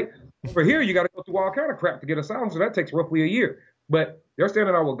 right? Over here, you got to go through all kind of crap to get a silencer. That takes roughly a year. But they're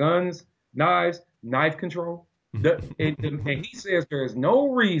standing out with guns, knives, knife control. And he says there is no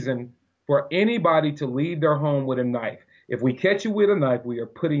reason for anybody to leave their home with a knife. If we catch you with a knife, we are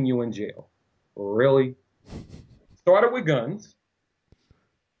putting you in jail. Really? Started with guns.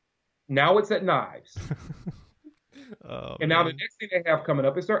 Now it's at knives. And now the next thing they have coming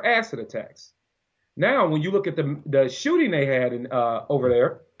up is their acid attacks. Now, when you look at the shooting they had in over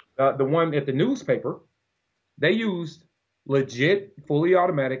there, the one at the newspaper, they used legit, fully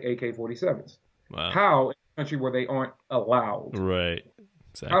automatic AK-47s. Wow. How in a country where they aren't allowed? Right.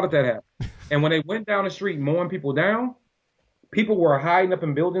 Exactly. How did that happen? And when they went down the street mowing people down, people were hiding up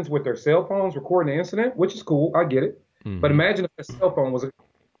in buildings with their cell phones recording the incident, which is cool. I get it. Mm-hmm. But imagine if the cell phone was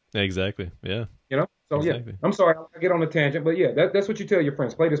Exactly. Yeah. You know? So, exactly. Yeah. I'm sorry. I get on a tangent. But, yeah, that's what you tell your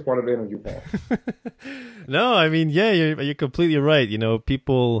friends. Play this part of the interview, Paul. No, I mean, yeah, you're completely right. You know,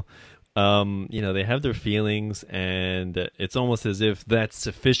 people, they have their feelings, and it's almost as if that's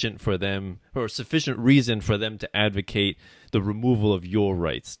sufficient for them, or sufficient reason for them to advocate the removal of your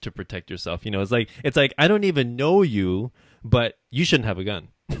rights to protect yourself. You know, it's like I don't even know you, but you shouldn't have a gun.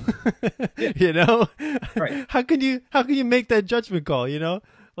 Yeah. You know? Right. How can you make that judgment call, you know?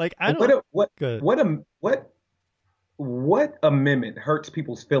 Like, I don't. What amendment hurts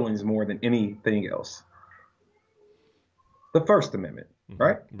people's feelings more than anything else? The First Amendment,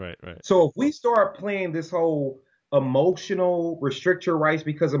 right? Right. So if we start playing this whole emotional restrict your rights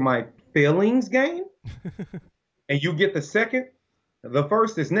because of my feelings game, and you get the second, the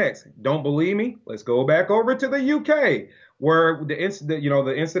first is next. Don't believe me? Let's go back over to the UK, where the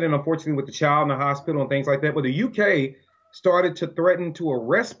incident, unfortunately, with the child in the hospital and things like that, where the UK started to threaten to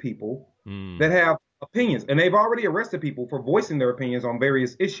arrest people that have opinions. And they've already arrested people for voicing their opinions on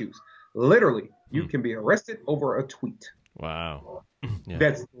various issues. Literally, you can be arrested over a tweet. Wow. Yeah.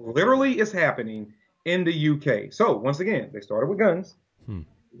 That's literally is happening in the UK. So once again, they started with guns.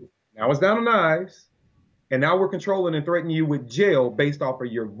 Now it's down to knives. And now we're controlling and threatening you with jail based off of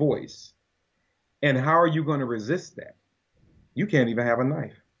your voice. And how are you going to resist that? You can't even have a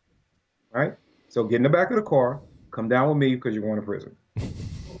knife. Right? So get in the back of the car. Come down with me because you're going to prison.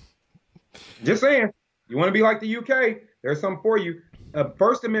 Just saying. You want to be like the UK? There's something for you.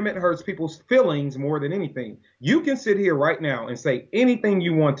 First Amendment hurts people's feelings more than anything. You can sit here right now and say anything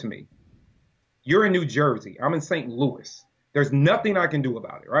you want to me. You're in New Jersey. I'm in St. Louis. There's nothing I can do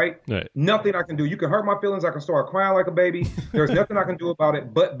about it, right? Nothing I can do. You can hurt my feelings. I can start crying like a baby. There's nothing I can do about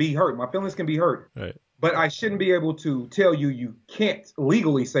it but be hurt. My feelings can be hurt. Right. But I shouldn't be able to tell you can't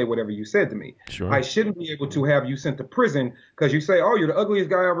legally say whatever you said to me. Sure. I shouldn't be able to have you sent to prison because you say, oh, you're the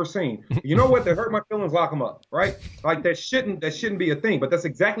ugliest guy I've ever seen. You know what? That hurt my feelings, lock them up, right? Like that shouldn't be a thing. But that's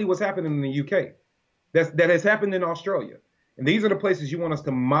exactly what's happening in the UK. That has happened in Australia. And these are the places you want us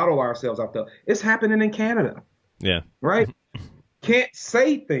to model ourselves after. It's happening in Canada. Yeah. Right? Can't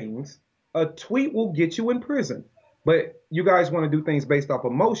say things. A tweet will get you in prison. But you guys want to do things based off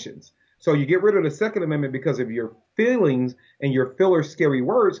emotions. So you get rid of the Second Amendment because of your feelings and your filler scary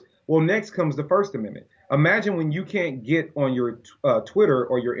words. Well, next comes the First Amendment. Imagine when you can't get on your Twitter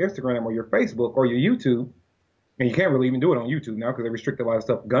or your Instagram or your Facebook or your YouTube, and you can't really even do it on YouTube now because they restrict a lot of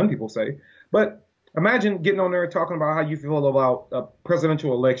stuff gun people say. But imagine getting on there and talking about how you feel about a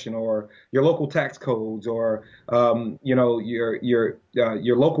presidential election or your local tax codes or your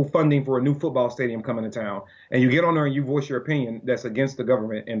local funding for a new football stadium coming to town, and you get on there and you voice your opinion that's against the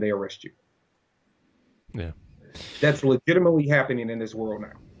government and they arrest you. Yeah, that's legitimately happening in this world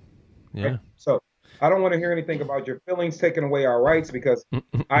now. Yeah. Right? So I don't want to hear anything about your feelings taking away our rights because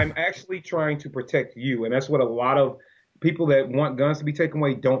I'm actually trying to protect you, and that's what a lot of people that want guns to be taken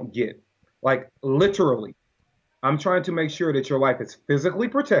away don't get. Like literally, I'm trying to make sure that your life is physically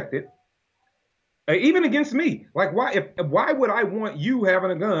protected, even against me. Like, why would I want you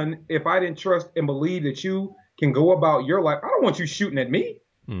having a gun if I didn't trust and believe that you can go about your life? I don't want you shooting at me.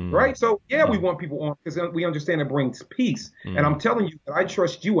 Right. So, yeah, we want people on because we understand it brings peace. And I'm telling you that I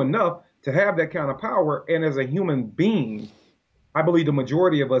trust you enough to have that kind of power. And as a human being, I believe the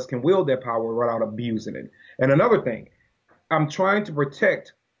majority of us can wield that power without abusing it. And another thing, I'm trying to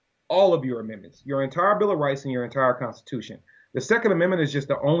protect all of your amendments, your entire Bill of Rights and your entire Constitution. The Second Amendment is just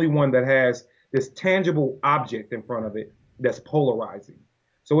the only one that has this tangible object in front of it that's polarizing.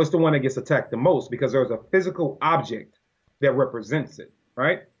 So it's the one that gets attacked the most because there's a physical object that represents it.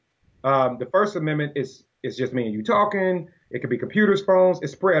 Right. The First Amendment is just me and you talking. It could be computers, phones.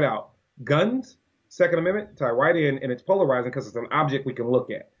 It's spread out. Guns, Second Amendment, tie right in, and it's polarizing because it's an object we can look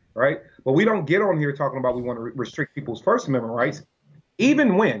at. Right. But we don't get on here talking about we want to restrict people's First Amendment rights,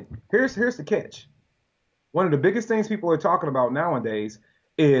 even when here's the catch. One of the biggest things people are talking about nowadays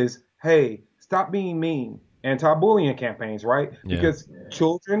is, hey, stop being mean. Anti-bullying campaigns, right? Yeah. Because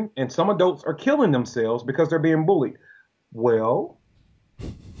children and some adults are killing themselves because they're being bullied. Well,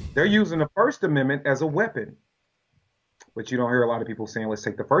 they're using the First Amendment as a weapon. But you don't hear a lot of people saying, let's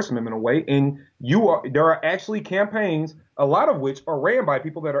take the First Amendment away. And there are actually campaigns, a lot of which are ran by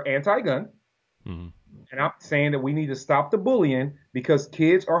people that are anti-gun. And I'm saying that we need to stop the bullying because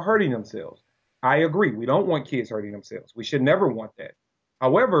kids are hurting themselves. I agree. We don't want kids hurting themselves. We should never want that.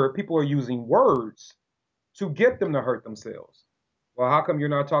 However, people are using words to get them to hurt themselves. Well, how come you're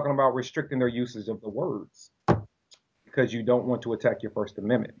not talking about restricting their usage of the words? Because you don't want to attack your First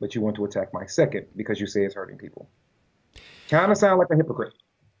Amendment, but you want to attack my Second because you say it's hurting people. Kind of sound like a hypocrite.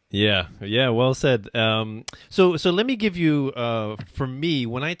 Yeah, well said. So let me give you, for me,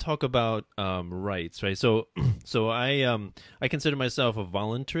 when I talk about rights, right? So I consider myself a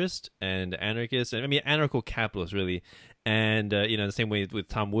voluntarist and anarchist, and I mean anarcho-capitalist, really, and the same way with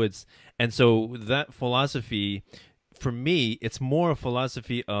Tom Woods. And so that philosophy, for me, it's more a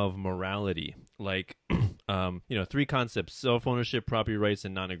philosophy of morality, like three concepts: self-ownership, property rights,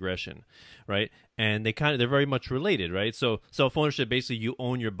 and non-aggression, right? And they're very much related, right? So self-ownership, basically you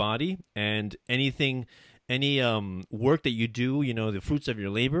own your body, and any work that you do, the fruits of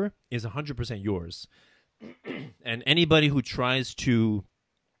your labor is 100% yours. And anybody who tries to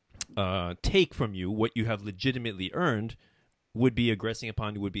take from you what you have legitimately earned would be aggressing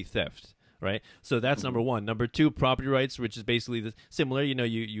upon you, would be theft. Right, so that's number one. Number two, property rights, which is basically similar.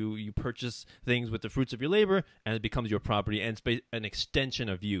 You purchase things with the fruits of your labor, and it becomes your property, and it's an extension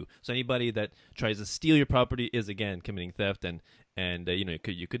of you. So anybody that tries to steal your property is again committing theft, and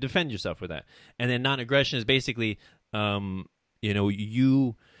you could defend yourself for that. And then non-aggression is basically,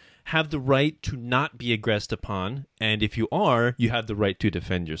 you have the right to not be aggressed upon, and if you are, you have the right to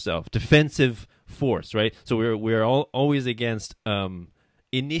defend yourself. Defensive force, right? So we're always against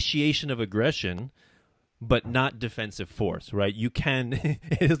initiation of aggression, but not defensive force, right? You can,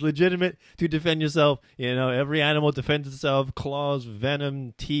 it is legitimate to defend yourself. Every animal defends itself: claws,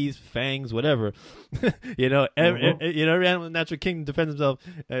 venom, teeth, fangs, whatever. Every animal in the natural kingdom defends itself,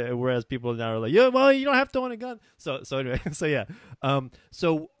 whereas people now are like, yeah, well, you don't have to own a gun. So anyway, so yeah.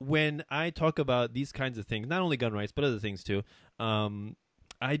 So when I talk about these kinds of things, not only gun rights, but other things too,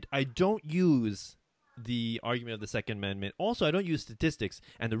 I don't use the argument of the Second Amendment. Also, I don't use statistics,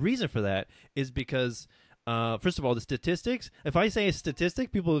 and the reason for that is because first of all, the statistics, if I say a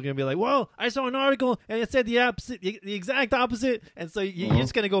statistic, people are going to be like, well, I saw an article and it said the exact opposite, and so you're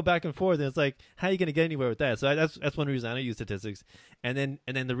just going to go back and forth, and it's like, how are you going to get anywhere with that? So that's one reason I don't use statistics. And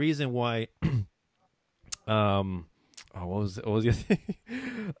then the reason why what was the other thing?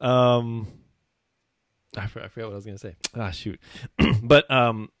 I forgot what I was going to say. Shoot. but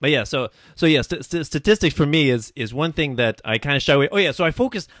yeah, so yeah, statistics for me is one thing that I kind of shy away. Oh yeah, so I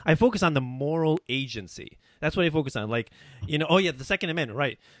focus on the moral agency. That's what I focus on. Like, oh yeah, the Second Amendment,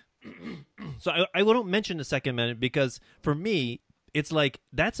 right? So I don't mention the Second Amendment because for me, it's like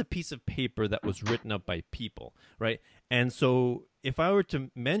that's a piece of paper that was written up by people, right? And so if I were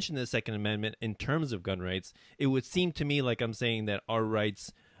to mention the Second Amendment in terms of gun rights, it would seem to me like I'm saying that our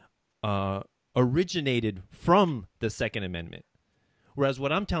rights originated from the Second Amendment. Whereas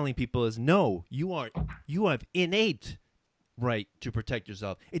what I'm telling people is, no, you have innate right to protect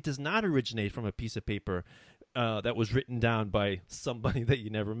yourself. It does not originate from a piece of paper that was written down by somebody that you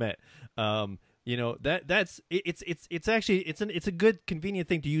never met. It's actually it's a good convenient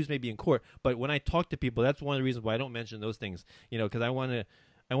thing to use maybe in court. But when I talk to people, that's one of the reasons why I don't mention those things. Because I want to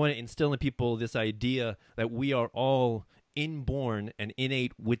instill in people this idea that we are all inborn and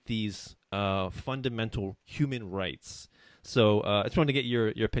innate with these fundamental human rights. So I just wanted to get your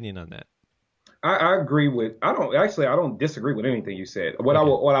opinion on that. I agree with. I don't disagree with anything you said. What I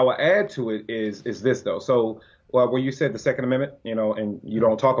will add to it is this though. So where you said the Second Amendment, and you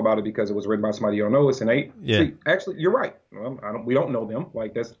don't talk about it because it was written by somebody you don't know. It's innate. Yeah. See, actually, you're right. Well, we don't know them.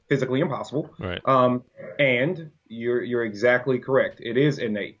 Like that's physically impossible. Right. And you're exactly correct. It is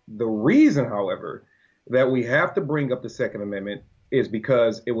innate. The reason, however, that we have to bring up the Second Amendment is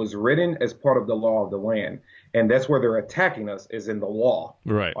because it was written as part of the law of the land. And that's where they're attacking us, is in the law.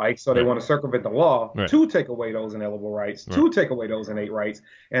 Right. Right. So they want to circumvent the law Right. to take away those inalienable rights, Right. to take away those innate rights.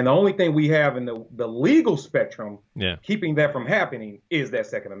 And the only thing we have in the legal spectrum keeping that from happening is that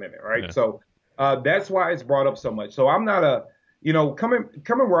Second Amendment. Right. Yeah. So that's why it's brought up so much. So I'm not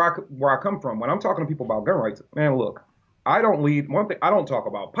coming where I come from. When I'm talking to people about gun rights, man, look, I don't talk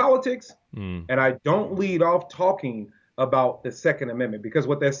about politics, and I don't lead off talking about the Second Amendment, because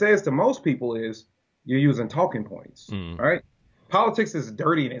what that says to most people is you're using talking points, right? Politics is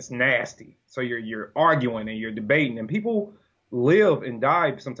dirty and it's nasty. So you're arguing and you're debating, and people live and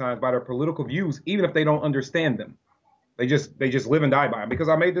die sometimes by their political views, even if they don't understand them. They just live and die by them. Because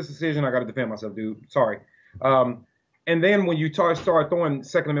I made this decision, I got to defend myself, dude. Sorry. And then when you start throwing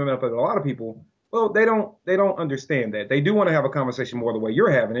Second Amendment up at a lot of people, well, they don't understand that. They do want to have a conversation more the way you're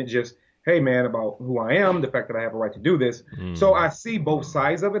having it, just, hey, man, about who I am, the fact that I have a right to do this. So I see both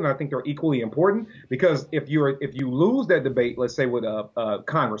sides of it, and I think they're equally important, because if you lose that debate, let's say with a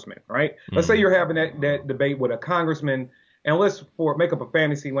congressman, right? Let's say you're having that debate with a congressman, and let's make up a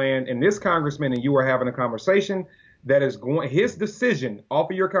fantasy land, and this congressman and you are having a conversation that is his decision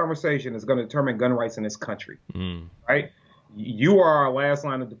off of your conversation is going to determine gun rights in this country, right? You are our last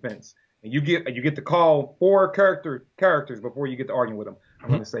line of defense, and you get to call 4 characters before you get to argue with them. I'm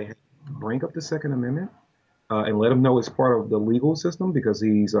going to say, hey, bring up the Second Amendment and let him know it's part of the legal system, because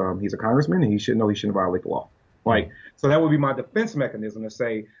he's a congressman and he should know he shouldn't violate the law. Right. So that would be my defense mechanism, to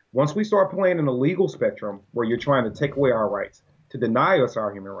say, once we start playing in the legal spectrum where you're trying to take away our rights, to deny us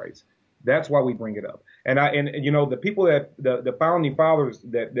our human rights, that's why we bring it up. And the people that the founding fathers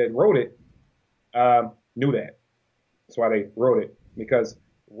that wrote it knew that. That's why they wrote it, because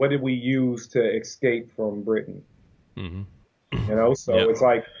what did we use to escape from Britain? So it's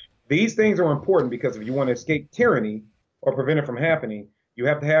like, these things are important, because if you want to escape tyranny or prevent it from happening, you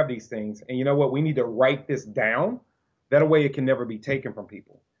have to have these things. And you know what? We need to write this down. That way it can never be taken from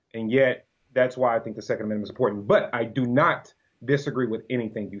people. And yet, that's why I think the Second Amendment is important. But I do not disagree with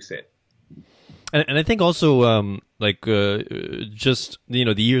anything you said. And I think also, just,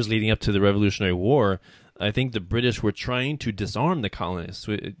 the years leading up to the Revolutionary War, I think the British were trying to disarm the colonists.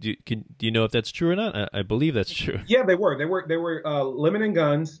 Do you know if that's true or not? I believe that's true. Yeah, they were. They were limiting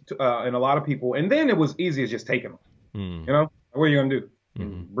guns and a lot of people. And then it was easy as just taking them. What are you going to do?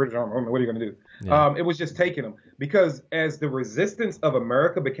 British Army, what are you going to do? Yeah. It was just taking them, because as the resistance of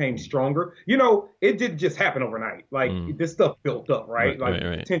America became stronger, it didn't just happen overnight. Like this stuff built up, right?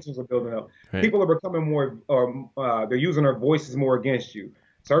 Tensions are building up. Right. People are becoming more, they're using their voices more against you.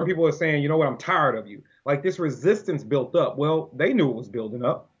 Certain people are saying, you know what, I'm tired of you. Like, this resistance built up. Well, they knew it was building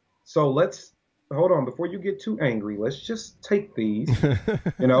up. So let's hold on, before you get too angry, let's just take these,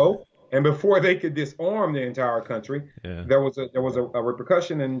 And before they could disarm the entire country, there was a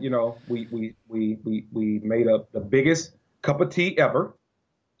repercussion, and we made up the biggest cup of tea ever,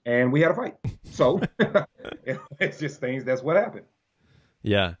 and we had a fight. So it's just things. That's what happened.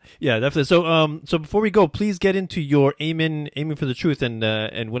 Yeah, definitely. So before we go, please get into your aiming for the truth,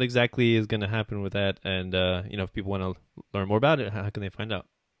 and what exactly is going to happen with that, and if people want to learn more about it, how can they find out?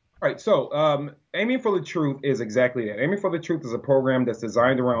 All right, so Aiming for the Truth is exactly that. Aiming for the Truth is a program that's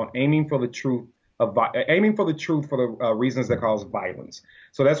designed around aiming for the truth for the reasons that cause violence.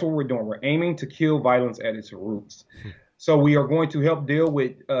 So that's what we're doing. We're aiming to kill violence at its roots. So we are going to help deal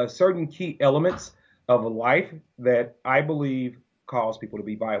with certain key elements of life that I believe cause people to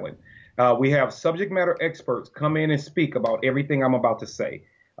be violent. We have subject matter experts come in and speak about everything I'm about to say.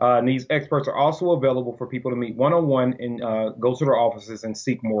 And these experts are also available for people to meet one-on-one and go to their offices and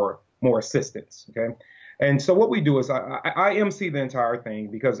seek more assistance. Okay. And so what we do is I MC the entire thing,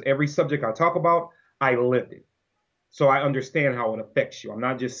 because every subject I talk about, I lived it. So I understand how it affects you. I'm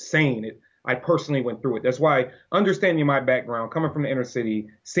not just saying it. I personally went through it. That's why understanding my background, coming from the inner city,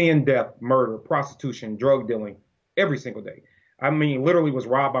 seeing death, murder, prostitution, drug dealing every single day. I mean, literally was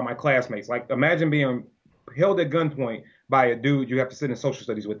robbed by my classmates. Like, imagine being held at gunpoint by a dude you have to sit in social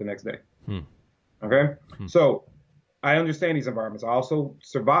studies with the next day. Okay? So I understand these environments. I also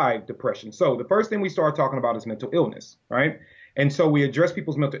survived depression. So the first thing we start talking about is mental illness, right? And so we address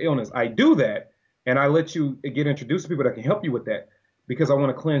people's mental illness. I do that, and I let you get introduced to people that can help you with that, because I want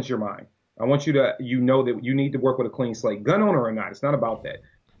to cleanse your mind. I want you to, that you need to work with a clean slate, gun owner or not. It's not about that.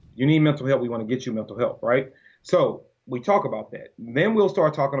 You need mental help. We want to get you mental help, right? So we talk about that. Then we'll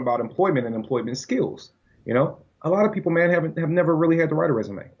start talking about employment and employment skills. You know, a lot of people, man, have never really had to write a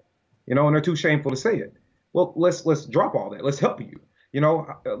resume, you know, and they're too shameful to say it. Well, let's drop all that. Let's help you. You know,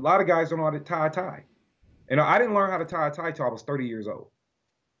 a lot of guys don't know how to tie a tie. You know, I didn't learn how to tie a tie till I was 30 years old,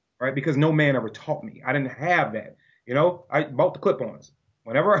 right? Because no man ever taught me. I didn't have that. You know, I bought the clip-ons.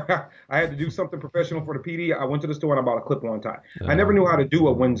 Whenever I had to do something professional for the PD, I went to the store and I bought a clip-on tie. I never knew how to do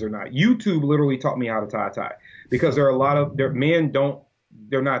a Windsor knot. YouTube literally taught me how to tie a tie because there are a lot of men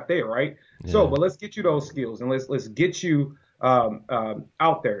they're not there, right? Yeah. So, but let's get you those skills and let's get you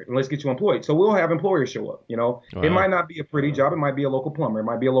out there and let's get you employed. So we'll have employers show up. You know, It might not be a pretty job. It might be a local plumber. It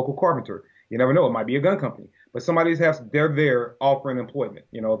might be a local carpenter. You never know. It might be a gun company. But they're there offering employment.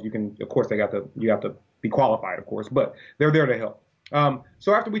 You know, if you can, of course, you have to be qualified, of course, but they're there to help.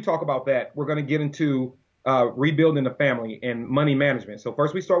 So after we talk about that, we're going to get into rebuilding the family and money management. So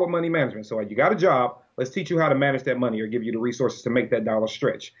first we start with money management. So you got a job. Let's teach you how to manage that money or give you the resources to make that dollar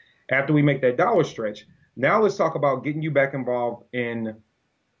stretch. After we make that dollar stretch, now let's talk about getting you back involved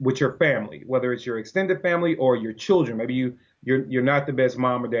with your family, whether it's your extended family or your children. Maybe you're not the best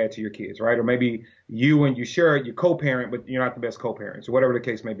mom or dad to your kids, right? Or maybe you share your co-parent, but you're not the best co-parents, or whatever the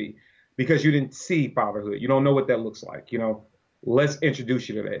case may be, because you didn't see fatherhood. You don't know what that looks like. You know, let's introduce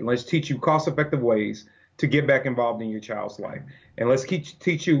you to that. And let's teach you cost-effective ways to get back involved in your child's life. And let's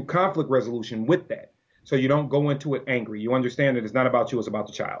teach you conflict resolution with that. So you don't go into it angry. You understand that it's not about you, it's about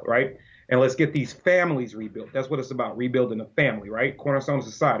the child, right? And let's get these families rebuilt. That's what it's about, rebuilding the family, right? Cornerstone of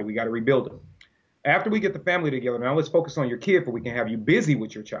society, we got to rebuild them. After we get the family together, now let's focus on your kid so we can have you busy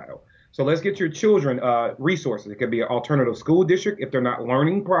with your child. So let's get your children resources. It could be an alternative school district if they're not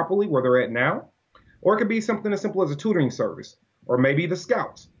learning properly where they're at now. Or it could be something as simple as a tutoring service. Or maybe the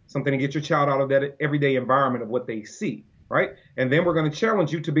Scouts, something to get your child out of that everyday environment of what they see, right? And then we're going to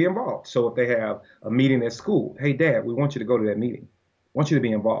challenge you to be involved. So if they have a meeting at school, hey, Dad, we want you to go to that meeting. We want you to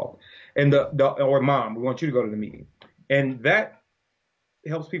be involved. And or Mom, we want you to go to the meeting. And that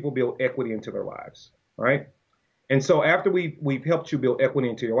helps people build equity into their lives, right? And so after we've helped you build equity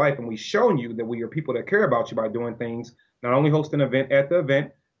into your life and we've shown you that we are people that care about you by doing things, not only host an event, at the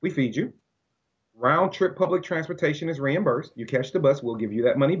event, we feed you. Round trip public transportation is reimbursed. You catch the bus, we'll give you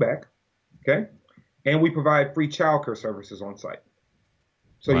that money back, okay? And we provide free childcare services on site.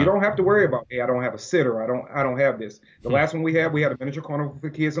 So you don't have to worry about, hey, I don't have a sitter, I don't have this. The last one we had a miniature carnival for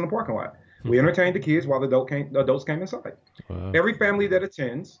kids in the parking lot. We entertained the kids while the adults came inside. Wow. Every family that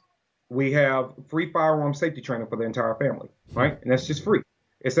attends, we have free firearm safety training for the entire family, right? And that's just free.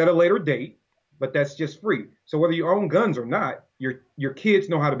 It's at a later date, but that's just free. So whether you own guns or not, your kids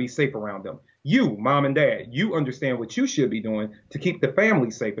know how to be safe around them. You, Mom and Dad, you understand what you should be doing to keep the family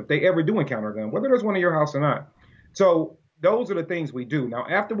safe if they ever do encounter a gun, whether there's one in your house or not. So those are the things we do. Now,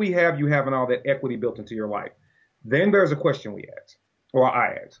 after we have you having all that equity built into your life, then there's a question we ask, or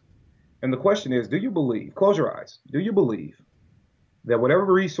I ask. And the question is, do you believe, close your eyes, do you believe that whatever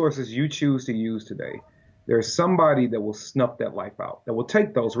resources you choose to use today, there's somebody that will snuff that life out, that will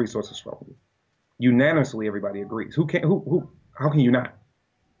take those resources from you? Unanimously, everybody agrees. How can you not?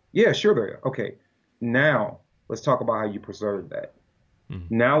 Yeah, sure there are. Okay, now let's talk about how you preserve that.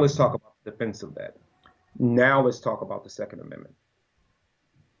 Mm-hmm. Now let's talk about the defense of that. Now let's talk about the Second Amendment.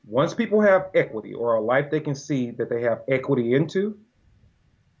 Once people have equity or a life they can see that they have equity into,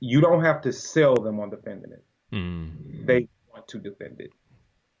 you don't have to sell them on defending it. Mm. They want to defend it.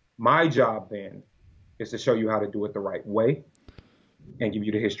 My job then is to show you how to do it the right way and give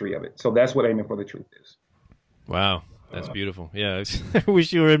you the history of it. So that's what Aiming for the Truth is. Wow. That's beautiful. Yeah. I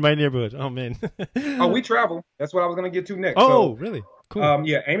wish you were in my neighborhood. Oh, man. Oh, we travel. That's what I was going to get to next. Oh, really? Cool.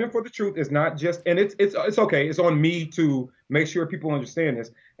 Yeah. Aiming for the Truth is not just, and it's okay. It's on me to make sure people understand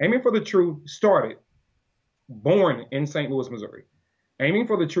this. Aiming for the Truth born in St. Louis, Missouri. Aiming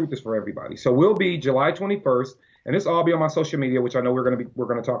for the Truth is for everybody. So we'll be July 21st, and this will all be on my social media, which I know we're going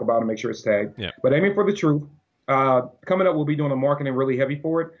to talk about and make sure it's tagged. Yeah. But Aiming for the Truth, coming up, we'll be doing the marketing really heavy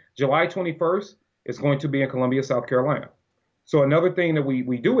for it. July 21st is going to be in Columbia, South Carolina. So another thing that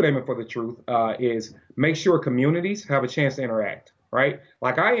we do with Aiming for the Truth is make sure communities have a chance to interact, right?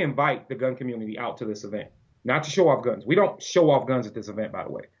 Like I invite the gun community out to this event, not to show off guns. We don't show off guns at this event, by the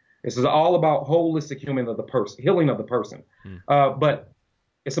way. This is all about holistic healing of the person. But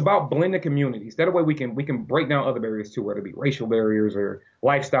it's about blending communities. That way we can break down other barriers too, whether it be racial barriers or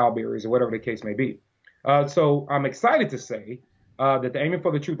lifestyle barriers or whatever the case may be. So I'm excited to say that the Aiming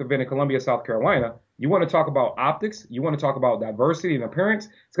for the Truth event in Columbia, South Carolina, you want to talk about optics, you want to talk about diversity and appearance,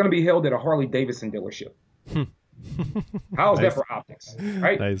 it's going to be held at a Harley Davidson dealership. How is that for optics,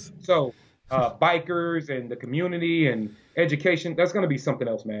 right? Nice. So bikers and the community and education. That's going to be something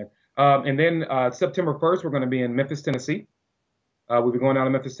else, man. And then September 1st, we're going to be in Memphis, Tennessee. We'll be going down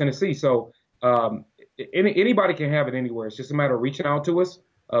to Memphis, Tennessee. So anybody can have it anywhere. It's just a matter of reaching out to us,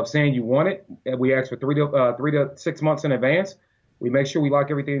 of saying you want it. And we ask for 3 to 6 months in advance. We make sure we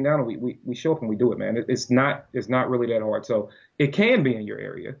lock everything down, and we show up and we do it, man. It's not really that hard. So it can be in your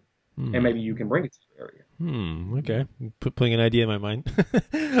area, and maybe you can bring it to your area. Okay, putting an idea in my mind.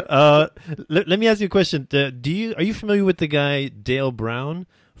 Let me ask you a question. Are you familiar with the guy Dale Brown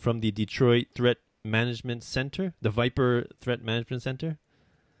from the Detroit Threat Management Center, the Viper Threat Management Center?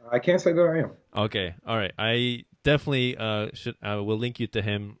 I can't say that I am. Okay, all right. I definitely will link you to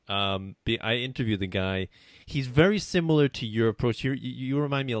him. I interviewed the guy. He's very similar to your approach. You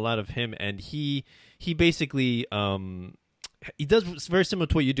remind me a lot of him, and he basically he does very similar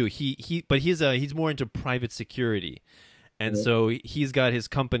to what you do. But he's more into private security, and so he's got his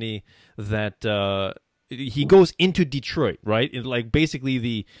company that he goes into Detroit, right? And like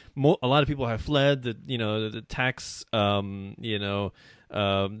basically a lot of people have fled. The tax, the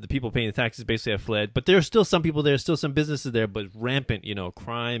people paying the taxes basically have fled, but there are still some people there, still some businesses there, but rampant,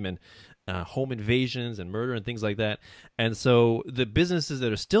 crime and home invasions and murder and things like that. And so the businesses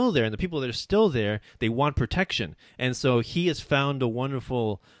that are still there and the people that are still there, they want protection. And so he has found a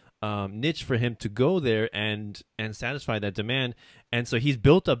wonderful niche for him to go there and satisfy that demand. And so he's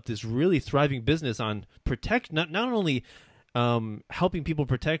built up this really thriving business on not only helping people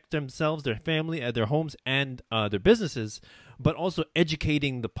protect themselves, their family, their homes, and their businesses, but also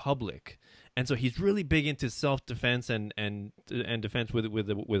educating the public. And so he's really big into self-defense and defense with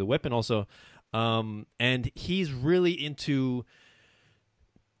a weapon also, and he's really into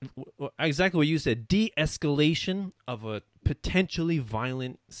exactly what you said, de-escalation of a potentially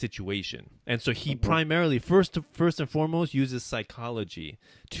violent situation. And so he primarily, first and foremost, uses psychology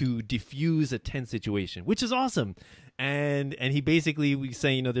to diffuse a tense situation, which is awesome. And he basically, we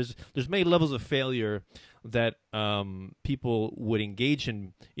say, there's many levels of failure that people would engage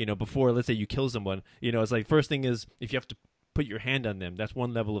in, before, let's say, you kill someone. It's like, first thing is, if you have to put your hand on them, that's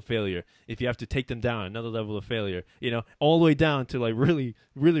one level of failure. If you have to take them down, another level of failure, all the way down to like really,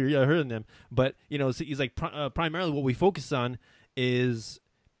 really hurting them. But, so he's like, primarily what we focus on is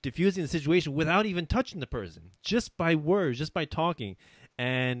diffusing the situation without even touching the person, just by words, just by talking.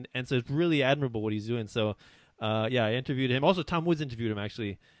 And so it's really admirable what he's doing. So, I interviewed him. Also, Tom Woods interviewed him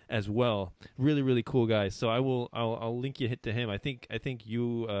actually as well. Really, really cool guy. So I'll link you to him. I think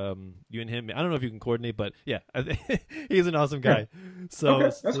you and him. I don't know if you can coordinate, but yeah, he's an awesome guy. So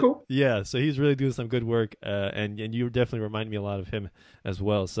okay, that's cool. Yeah, so he's really doing some good work, and you definitely remind me a lot of him as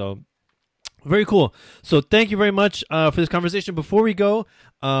well. So very cool. So thank you very much for this conversation. Before we go,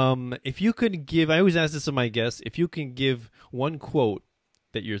 if you could give, I always ask this of my guests, if you can give one quote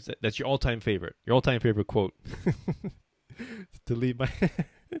that's your all-time favorite quote to leave my.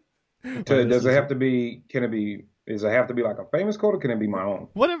 Does it have to be? Does it have to be like a famous quote, or can it be my own?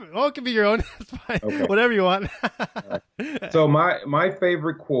 Whatever. Oh, it can be your own. That's fine. Okay. Whatever you want. Right. So my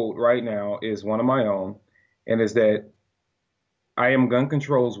favorite quote right now is one of my own, and is that I am gun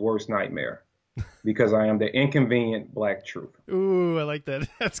control's worst nightmare because I am the inconvenient black truth. Ooh, I like that.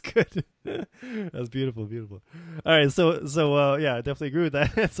 That's good. That's beautiful, beautiful. All right, so yeah, I definitely agree with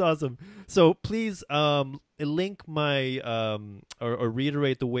that. That's awesome. So please link my or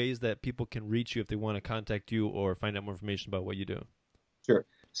reiterate the ways that people can reach you if they want to contact you or find out more information about what you do. Sure.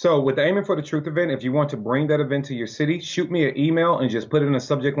 So with the Aiming for the Truth event, if you want to bring that event to your city, shoot me an email and just put it in the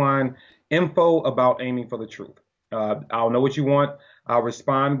subject line, info about Aiming for the Truth. I'll know what you want. I'll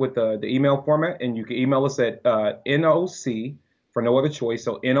respond with the email format, and you can email us at NOC for no other choice.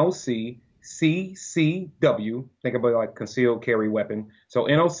 So NOC CCW, think about it like concealed carry weapon. So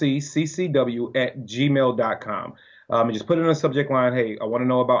NOCCCW at gmail.com. And just put it in the subject line, hey, I want to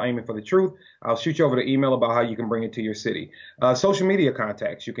know about Aiming for the Truth. I'll shoot you over the email about how you can bring it to your city. Social media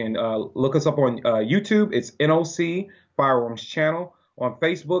contacts. You can look us up on YouTube. It's NOC Firearms Channel. On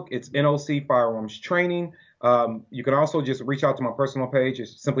Facebook, it's NOC Firearms Training. You can also just reach out to my personal page.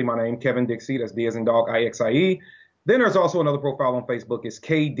 It's simply my name, Kevin Dixie. That's D as in dog, IXIE. Then there's also another profile on Facebook. It's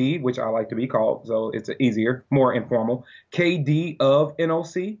KD, which I like to be called, so it's easier, more informal. KD of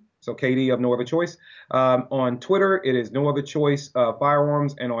NOC, so KD of No Other Choice. On Twitter, it is No Other Choice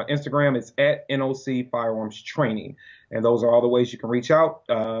Firearms, and on Instagram, it's at NOC Firearms Training. And those are all the ways you can reach out.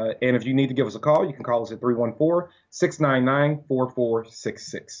 And if you need to give us a call, you can call us at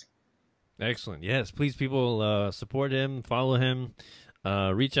 314-699-4466. Excellent. Yes, please, people, support him, follow him.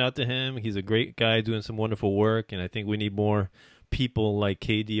 Reach out to him. He's a great guy doing some wonderful work, and I think we need more people like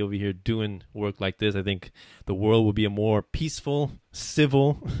KD over here doing work like this, I think the world will be a more peaceful,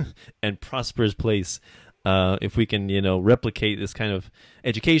 civil, and prosperous place if we can, replicate this kind of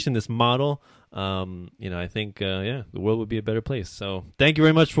education, this model. I think, the world would be a better place. So thank you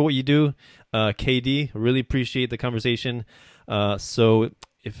very much for what you do, KD. Really appreciate the conversation. So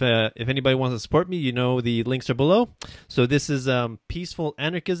if anybody wants to support me, the links are below. So this is Peaceful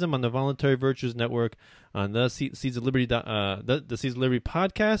Anarchism on the Voluntary Virtues Network, on the Seeds of Liberty, the Seeds of Liberty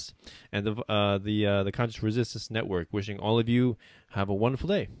podcast, and the Conscious Resistance Network. Wishing all of you have a wonderful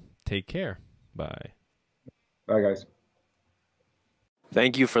day. Take care. Bye. Bye, guys.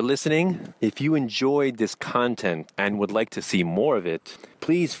 Thank you for listening. If you enjoyed this content and would like to see more of it,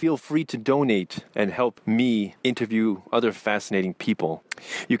 please feel free to donate and help me interview other fascinating people.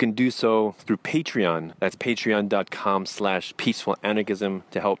 You can do so through Patreon. That's patreon.com/peacefulanarchism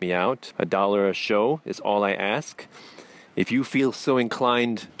to help me out. $1 a show is all I ask. If you feel so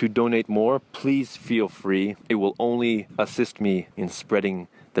inclined to donate more, please feel free. It will only assist me in spreading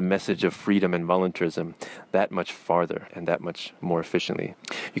the message of freedom and voluntarism that much farther and that much more efficiently.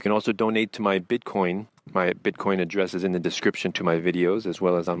 You can also donate to my Bitcoin. My Bitcoin address is in the description to my videos, as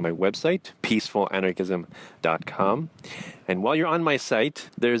well as on my website, peacefulanarchism.com. And while you're on my site,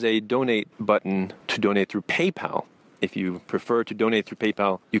 there's a donate button to donate through PayPal. If you prefer to donate through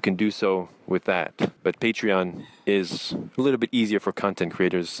PayPal, you can do so with that. But Patreon is a little bit easier for content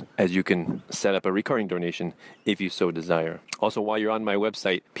creators, as you can set up a recurring donation if you so desire. Also, while you're on my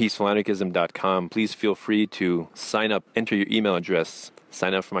website, peacefulanarchism.com, please feel free to sign up, enter your email address,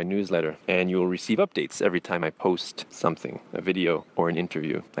 sign up for my newsletter, and you will receive updates every time I post something, a video or an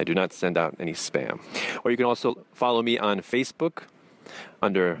interview. I do not send out any spam. Or you can also follow me on Facebook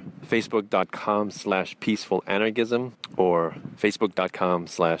under facebook.com/peacefulanarchism or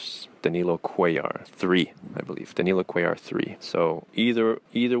facebook.com/Danilo Cuellar 3, I believe. Danilo Cuellar 3. So either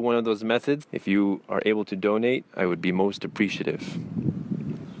one of those methods, if you are able to donate, I would be most appreciative.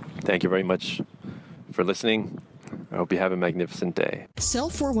 Thank you very much for listening. I hope you have a magnificent day. Cell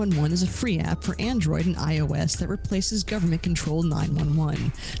 411 is a free app for Android and iOS that replaces government-controlled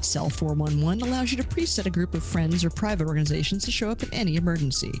 911. Cell 411 allows you to preset a group of friends or private organizations to show up in any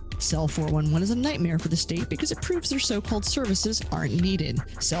emergency. Cell 411 is a nightmare for the state because it proves their so-called services aren't needed.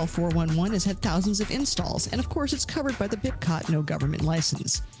 Cell 411 has had thousands of installs, and of course it's covered by the BIPCOT no government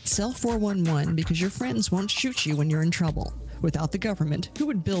license. Cell 411 because your friends won't shoot you when you're in trouble. Without the government, who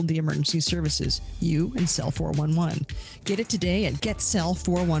would build the emergency services? You and Cell 411. Get it today at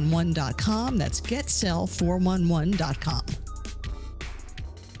getcell411.com. That's getcell411.com.